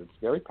you said, it's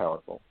very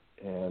powerful,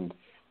 and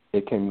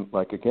it can,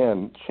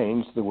 again,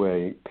 change the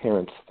way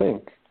parents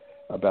think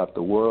about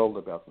the world,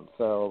 about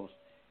themselves,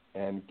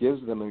 and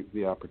gives them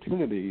the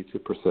opportunity to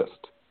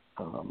persist.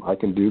 I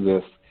can do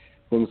this.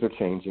 Things are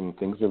changing.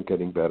 Things are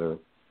getting better,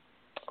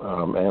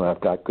 and I've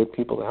got good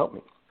people to help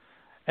me.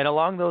 And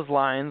along those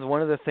lines,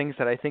 one of the things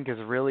that I think is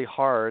really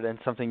hard and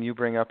something you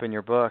bring up in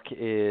your book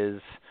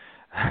is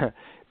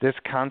this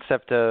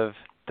concept of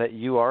that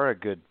you are a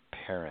good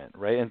parent,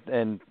 right?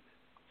 And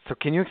so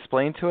can you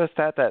explain to us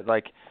that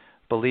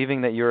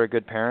believing that you're a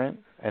good parent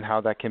and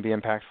how that can be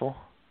impactful?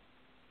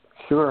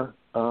 Sure.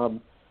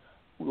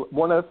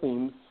 One of the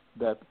things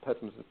that the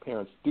pessimistic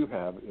parents do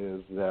have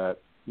is that,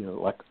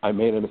 I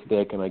made a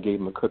mistake and I gave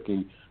them a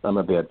cookie, I'm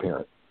a bad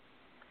parent.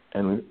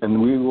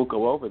 And we will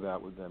go over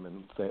that with them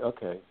and say,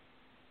 okay,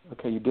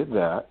 you did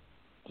that.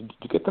 Did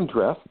you get them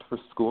dressed for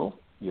school?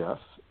 Yes.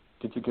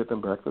 Did you get them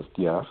breakfast?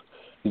 Yes.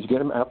 Did you get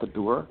them out the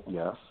door?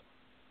 Yes.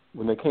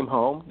 When they came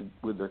home,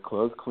 were their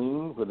clothes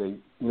clean? Were they,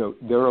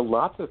 there are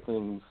lots of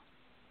things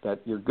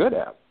that you're good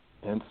at.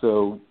 And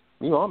so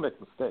we all make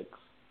mistakes.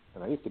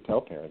 And I used to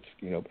tell parents,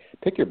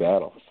 pick your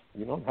battles.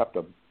 You don't have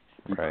to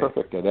be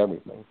perfect at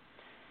everything.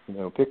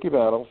 Pick your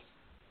battles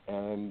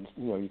and,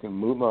 you can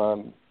move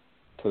on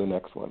to the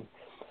next one.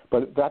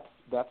 But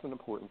that's an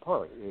important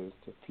part, is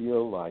to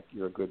feel like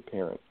you're a good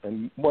parent.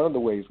 And one of the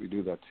ways we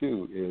do that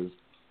too is,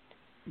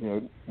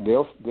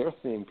 they're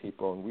seeing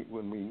people,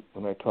 and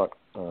when I taught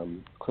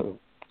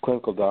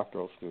clinical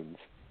doctoral students,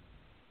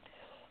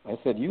 I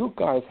said, you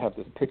guys have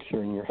this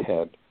picture in your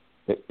head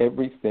that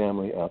every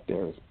family out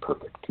there is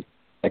perfect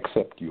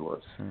except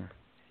yours.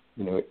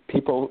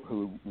 People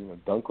who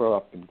don't grow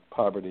up in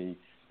poverty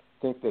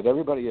think that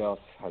everybody else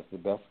has the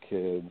best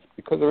kids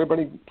because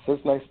everybody says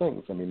nice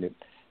things.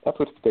 That's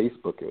what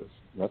Facebook is.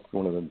 That's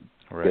one of the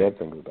bad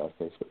things about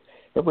Facebook.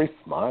 Everybody's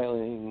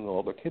smiling.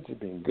 All the kids are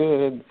being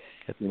good.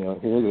 It's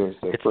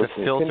the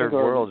filtered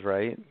world,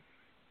 right?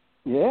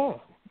 Yeah.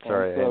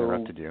 Sorry, I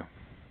interrupted you.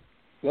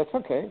 That's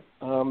okay.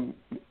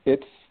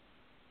 It's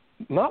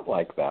not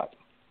like that.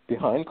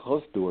 Behind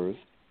closed doors,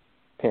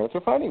 parents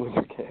are fighting with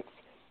their kids.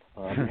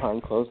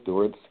 Behind closed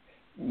doors,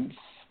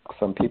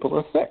 some people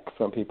are sick,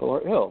 some people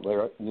are ill.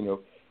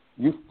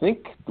 You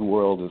think the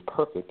world is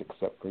perfect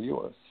except for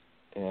yours,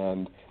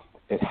 and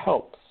it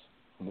helps.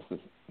 And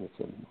it's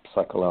a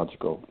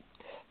psychological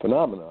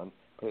phenomenon,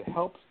 but it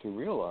helps to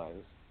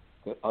realize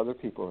that other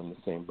people are in the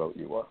same boat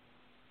you are,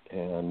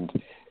 and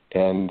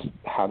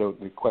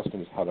the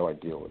question is, how do I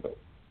deal with it?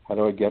 How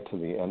do I get to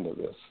the end of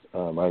this?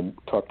 I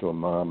talked to a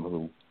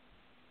mom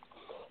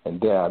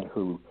and dad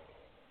who,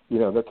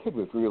 their kid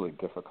was really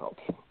difficult,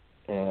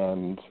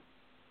 and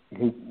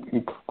he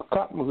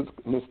got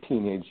in his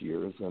teenage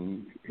years,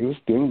 and he was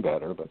doing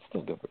better, but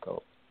still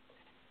difficult.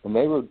 And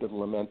they were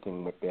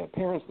lamenting what bad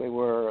parents they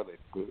were.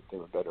 They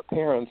were better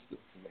parents.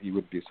 He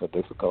would be so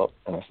difficult.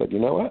 And I said, you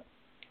know what?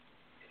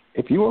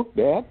 If you were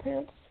bad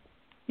parents,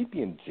 he'd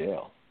be in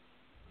jail.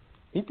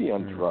 He'd be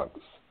on drugs.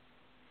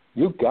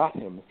 You got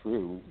him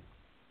through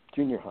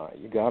junior high.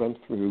 You got him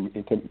through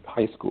into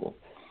high school.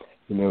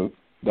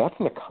 That's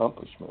an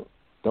accomplishment.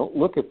 Don't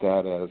look at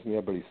that as,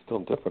 but he's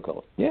still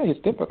difficult. Yeah,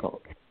 he's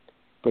difficult.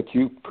 But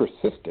you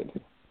persisted.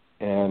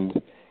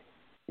 And,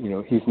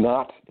 he's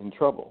not in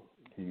trouble.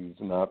 He's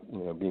not,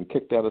 being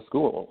kicked out of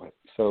school.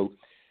 So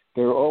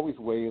there are always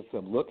ways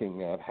of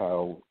looking at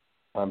how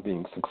I'm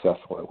being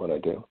successful at what I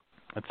do.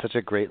 It's such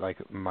a great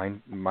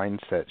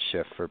mindset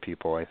shift for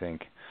people, I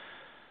think.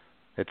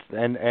 It's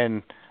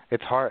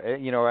it's hard,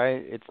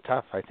 it's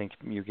tough. I think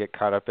you get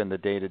caught up in the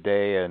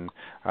day-to-day, and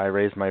I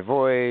raise my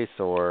voice,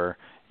 or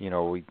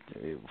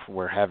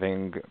we're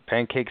having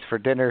pancakes for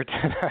dinner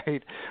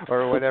tonight,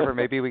 or whatever.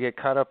 Maybe we get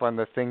caught up on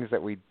the things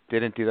that we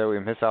didn't do, that we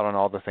miss out on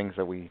all the things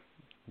that we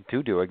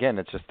do. Again,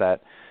 it's just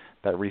that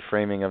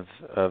reframing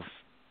of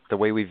the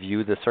way we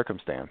view the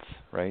circumstance,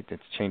 right?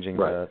 It's changing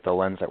the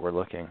lens that we're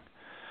looking.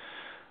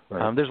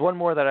 Right. There's one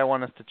more that I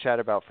want us to chat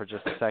about for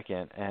just a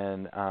second,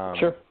 and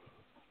sure.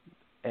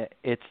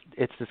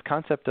 It's this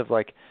concept of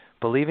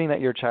believing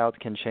that your child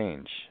can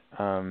change.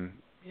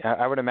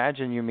 I would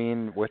imagine you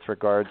mean with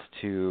regards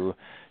to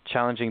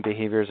challenging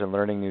behaviors and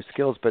learning new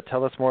skills, but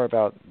tell us more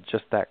about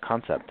just that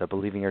concept of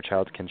believing your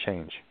child can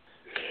change.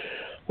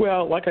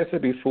 Well, like I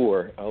said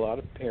before, a lot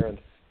of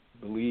parents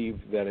believe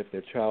that if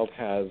their child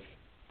has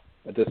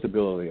a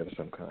disability of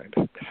some kind,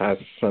 has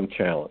some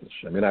challenge.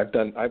 I mean,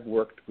 I've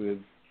worked with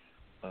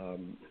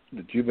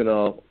the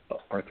Juvenile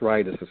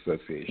Arthritis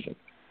Association,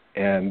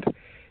 and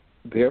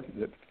the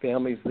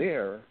families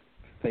there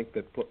think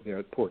that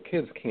their poor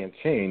kids can't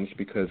change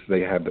because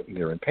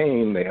they're in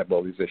pain, they have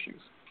all these issues.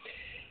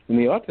 In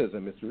the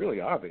autism, it's really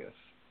obvious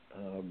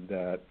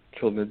that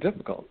children are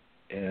difficult,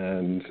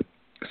 and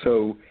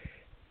so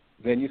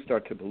then you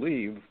start to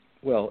believe,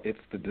 well, it's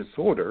the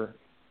disorder,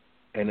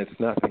 and it's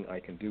nothing I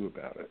can do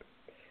about it.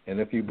 And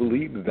if you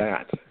believe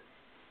that,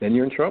 then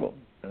you're in trouble.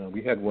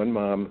 We had one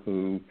mom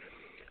who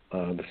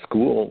the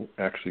school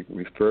actually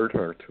referred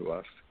her to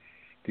us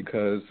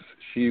because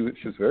she was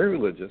very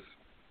religious.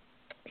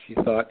 She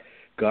thought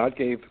God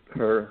gave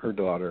her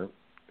daughter,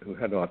 who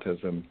had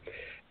autism,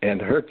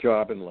 and her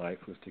job in life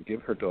was to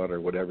give her daughter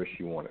whatever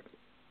she wanted.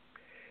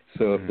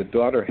 So if the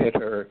daughter hit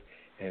her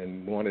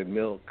and wanted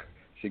milk,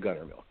 she got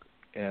her milk.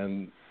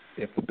 And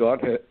if the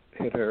dog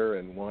hit her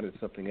and wanted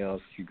something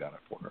else, she got it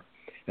for her.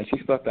 And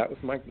she thought that was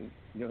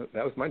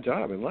my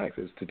job in life,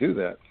 is to do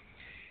that.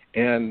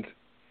 And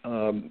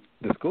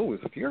the school was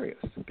furious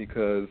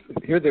because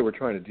here they were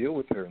trying to deal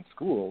with her in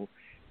school,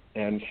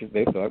 and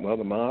they thought, well,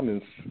 the mom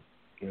is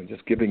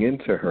just giving in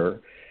to her,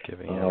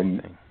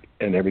 everything.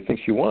 And everything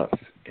she wants.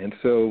 And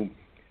so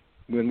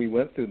when we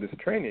went through this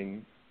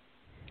training,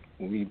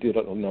 we did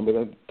a number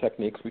of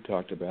techniques we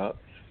talked about,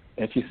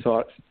 and she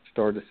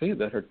started to see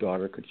that her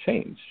daughter could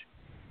change.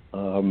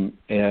 And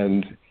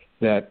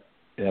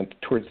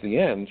towards the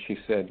end, she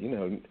said,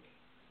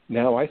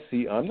 now I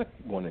see I'm the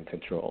one in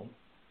control,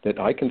 that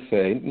I can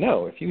say,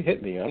 no, if you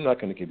hit me, I'm not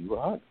going to give you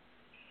a hug.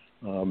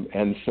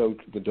 And so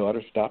the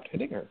daughter stopped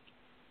hitting her.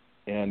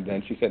 And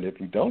then she said, if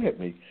you don't hit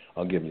me,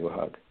 I'll give you a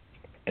hug.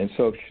 And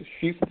so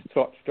she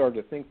started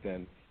to think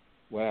then,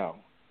 wow,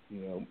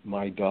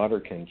 my daughter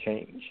can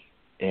change.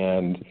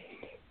 And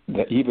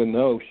that even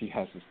though she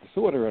has this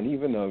disorder, and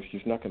even though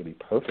she's not going to be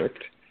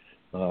perfect,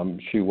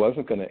 she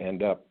wasn't going to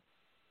end up,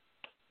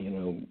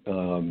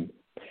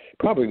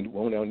 probably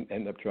won't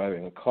end up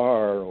driving a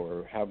car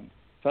or have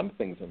some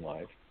things in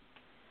life,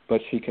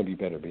 but she can be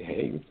better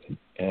behaved,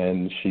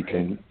 and she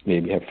can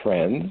maybe have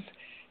friends.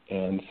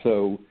 And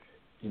so,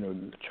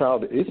 the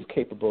child is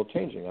capable of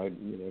changing.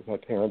 I've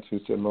had parents who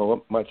said,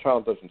 well, my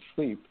child doesn't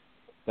sleep,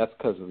 that's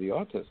because of the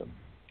autism.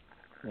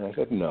 And I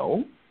said,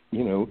 no,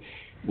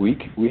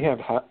 we have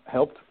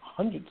helped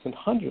hundreds and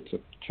hundreds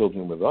of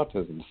children with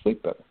autism to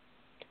sleep better.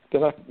 They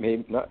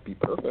may not be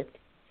perfect,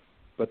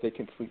 but they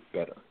can sleep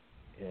better.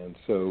 And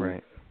so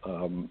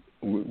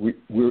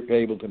we're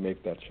able to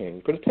make that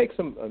change. But it takes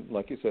some,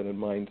 like you said, a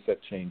mindset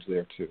change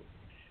there too.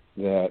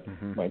 That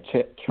my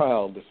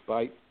child,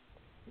 despite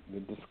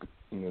the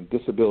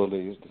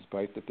disabilities,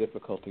 despite the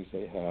difficulties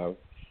they have,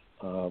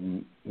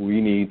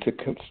 we need to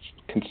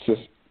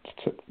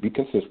be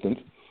consistent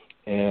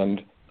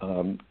and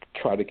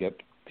try to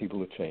get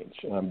people to change.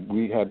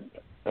 We had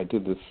I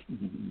did this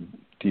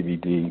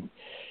DVD,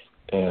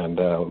 and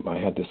I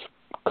had this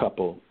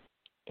couple,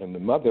 and the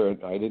mother,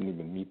 I didn't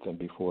even meet them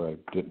before I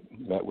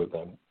met with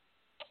them,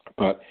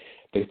 but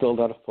they filled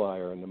out a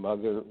flyer, and the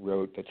mother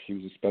wrote that she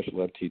was a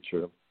special ed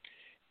teacher,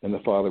 and the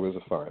father was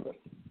a fireman.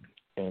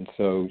 And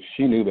so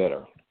she knew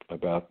better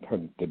about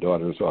the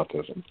daughter's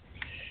autism.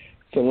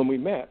 So when we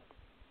met,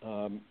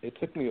 it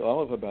took me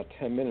all of about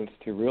 10 minutes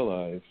to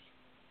realize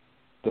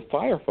the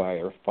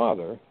firefighter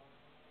father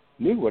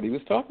knew what he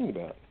was talking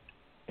about.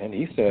 And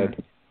he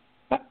said,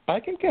 I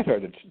can get her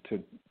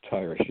to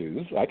tie her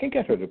shoes. I can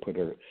get her to put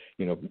her,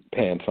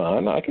 pants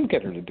on. I can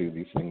get her to do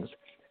these things.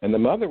 And the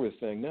mother was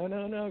saying,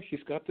 no, she's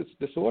got this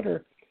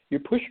disorder. You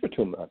push her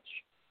too much.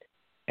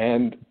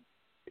 And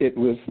it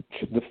was,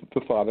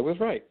 the father was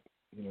right.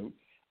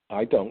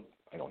 I don't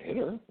hit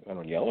her. I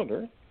don't yell at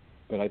her,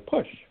 but I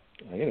push.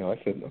 I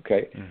said,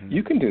 okay,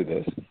 you can do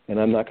this, and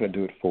I'm not going to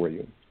do it for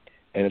you.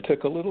 And it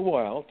took a little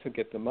while to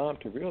get the mom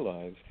to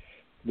realize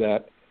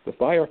that the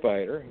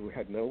firefighter, who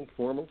had no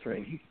formal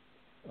training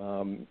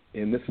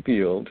in this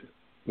field,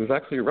 was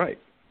actually right.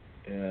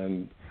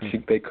 And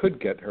they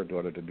could get her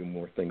daughter to do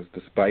more things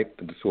despite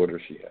the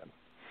disorder she had.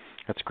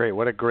 That's great.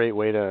 What a great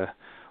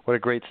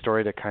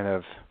story to kind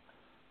of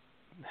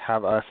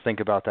have us think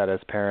about that as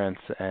parents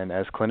and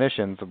as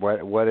clinicians.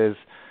 What is,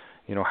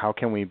 how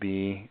can we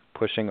be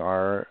pushing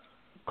our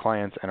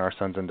clients and our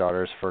sons and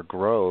daughters for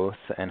growth,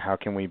 and how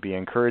can we be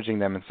encouraging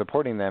them and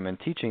supporting them and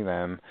teaching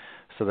them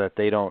so that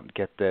they don't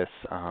get this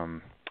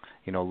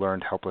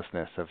learned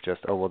helplessness of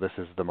just, this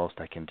is the most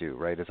I can do,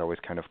 right? Is always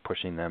kind of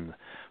pushing them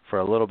for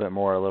a little bit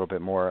more,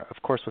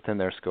 of course within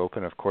their scope,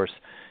 and of course,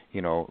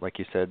 like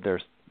you said,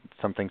 there's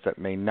some things that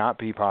may not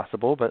be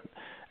possible, but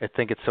I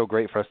think it's so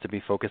great for us to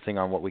be focusing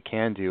on what we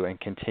can do and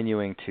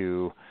continuing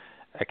to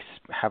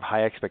have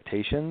high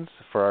expectations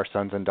for our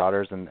sons and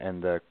daughters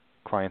and the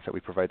clients that we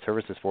provide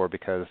services for,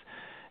 because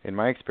in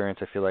my experience,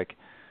 I feel like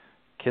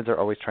kids are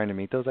always trying to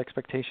meet those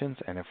expectations,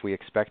 and if we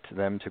expect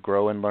them to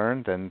grow and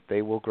learn, then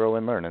they will grow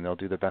and learn, and they'll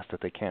do the best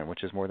that they can,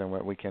 which is more than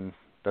what we can.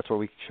 That's what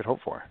we should hope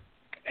for.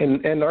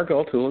 And our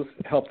goal too is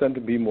help them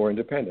to be more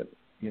independent,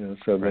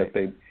 so right. that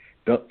they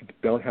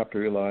don't have to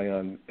rely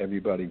on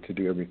everybody to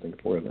do everything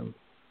for them.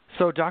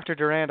 So, Dr.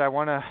 Durand, I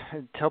want to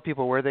tell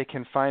people where they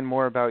can find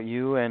more about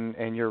you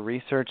and your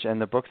research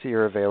and the books that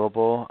you're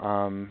available.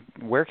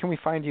 Where can we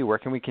find you? Where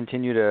can we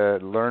continue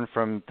to learn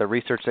from the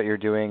research that you're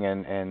doing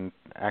and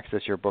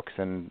access your books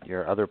and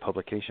your other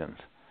publications?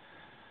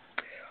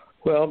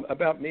 Well,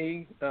 about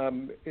me,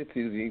 it's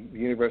easy. The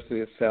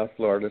University of South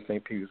Florida,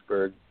 St.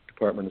 Petersburg,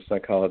 Department of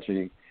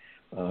Psychology.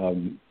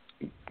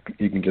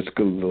 You can just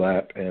Google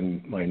that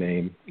and my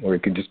name, or you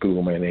can just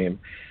Google my name,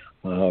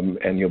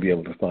 and you'll be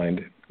able to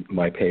find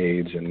my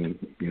page and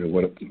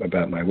what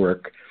about my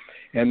work.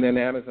 And then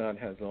Amazon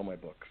has all my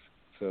books.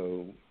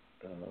 So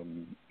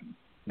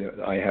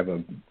I have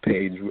a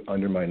page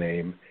under my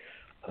name,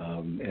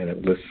 and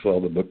it lists all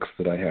the books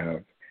that I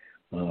have.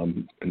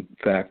 In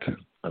fact,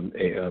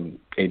 I'm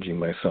aging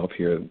myself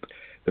here.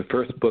 The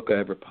first book I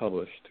ever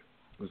published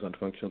was on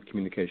functional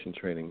communication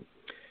training,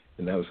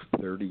 and that was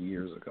 30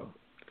 years ago.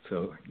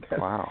 So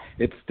wow,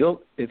 it's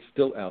still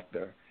out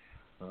there.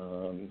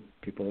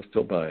 People are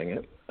still buying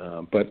it,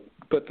 but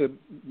the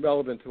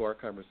relevant to our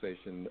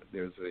conversation,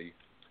 there's a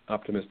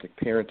optimistic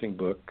parenting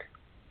book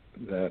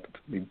that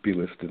would be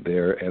listed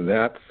there, and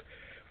that's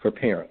for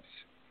parents.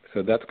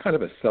 So that's kind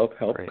of a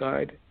self-help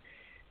guide,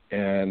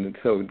 and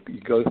so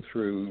you go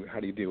through how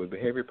do you deal with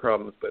behavior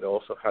problems, but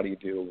also how do you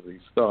deal with these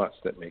thoughts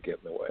that may get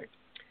in the way.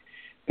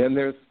 Then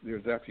there's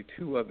actually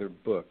two other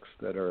books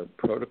that are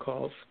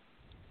protocols,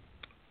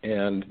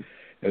 and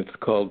it's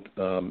called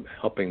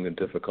Helping the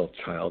Difficult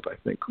Child, I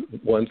think.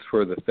 One's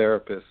for the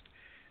therapist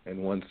and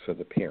one's for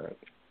the parent.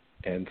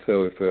 And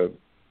so if a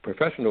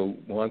professional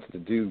wants to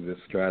do this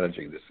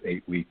strategy, this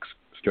 8 weeks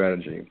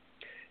strategy,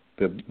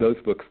 those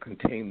books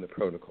contain the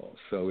protocols.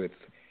 So it's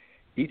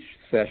each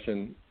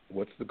session,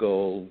 what's the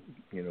goal,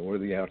 what are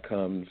the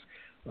outcomes,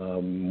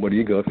 what do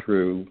you go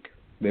through.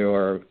 There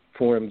are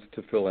forms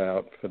to fill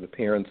out for the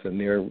parents and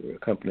their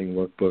accompanying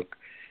workbook.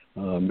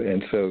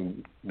 And so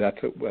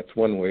that's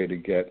one way to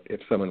get,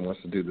 if someone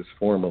wants to do this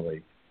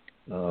formally,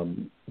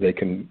 they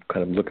can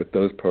kind of look at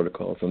those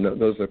protocols. And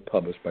those are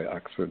published by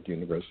Oxford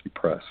University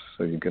Press.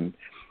 So you can,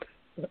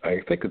 I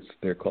think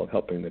they're called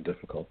Helping the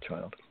Difficult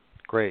Child.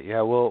 Great.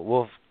 Yeah,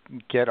 we'll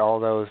get all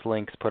those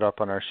links put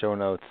up on our show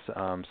notes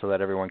so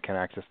that everyone can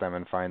access them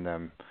and find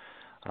them.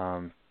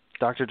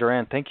 Dr.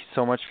 Durand, thank you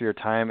so much for your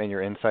time and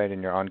your insight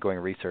and your ongoing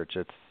research.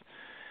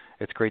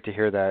 It's great to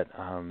hear that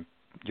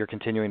you're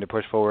continuing to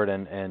push forward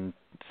and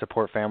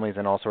support families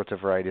in all sorts of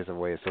varieties of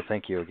ways. So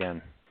thank you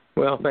again.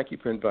 Well, thank you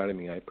for inviting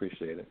me. I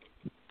appreciate it.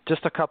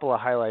 Just a couple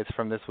of highlights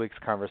from this week's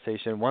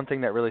conversation. One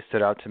thing that really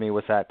stood out to me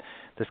was that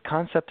this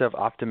concept of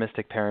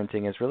optimistic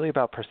parenting is really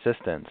about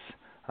persistence.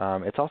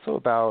 It's also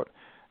about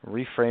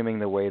reframing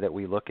the way that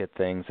we look at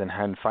things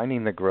and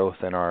finding the growth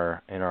in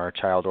our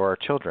child or our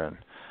children.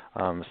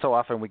 So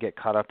often we get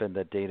caught up in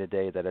the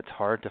day-to-day that it's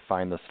hard to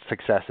find the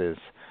successes.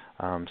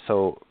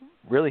 So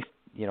really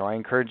I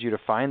encourage you to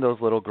find those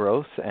little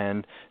growths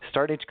and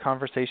start each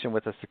conversation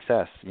with a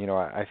success.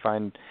 I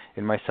find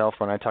in myself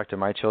when I talk to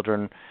my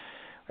children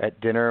at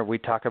dinner, we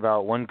talk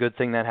about one good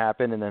thing that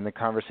happened, and then the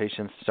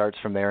conversation starts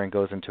from there and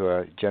goes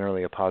into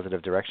generally a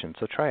positive direction.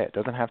 So try it. It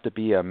doesn't have to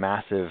be a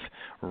massive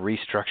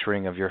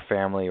restructuring of your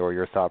family or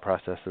your thought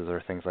processes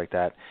or things like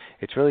that.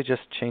 It's really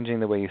just changing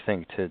the way you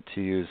think, to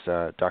use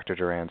Dr.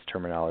 Durand's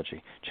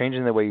terminology.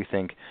 Changing the way you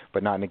think,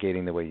 but not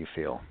negating the way you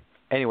feel.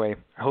 Anyway,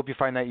 I hope you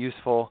find that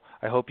useful.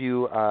 I hope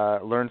you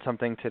learned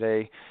something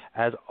today.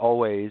 As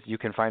always, you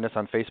can find us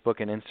on Facebook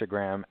and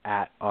Instagram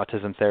at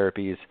Autism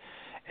Therapies.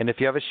 And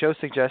if you have a show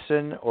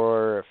suggestion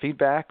or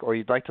feedback, or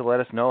you'd like to let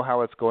us know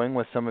how it's going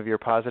with some of your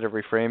positive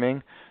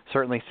reframing,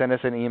 certainly send us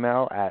an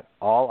email at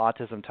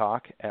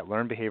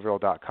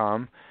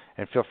allautismtalk@learnbehavioral.com,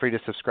 and feel free to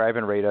subscribe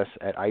and rate us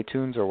at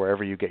iTunes or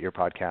wherever you get your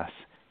podcasts.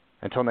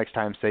 Until next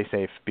time, stay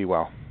safe, be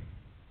well.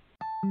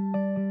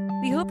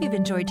 We hope you've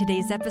enjoyed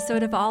today's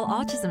episode of All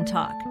Autism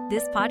Talk.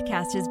 This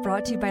podcast is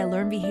brought to you by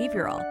Learn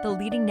Behavioral, the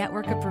leading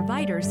network of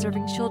providers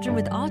serving children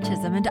with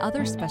autism and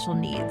other special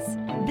needs.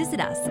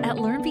 Visit us at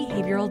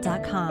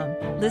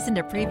learnbehavioral.com. Listen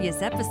to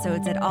previous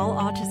episodes at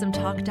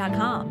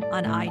allautismtalk.com,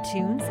 on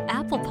iTunes,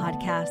 Apple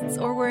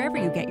Podcasts, or wherever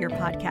you get your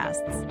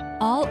podcasts.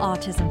 All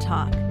Autism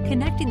Talk,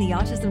 connecting the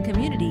autism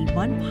community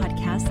one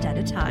podcast at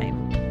a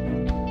time.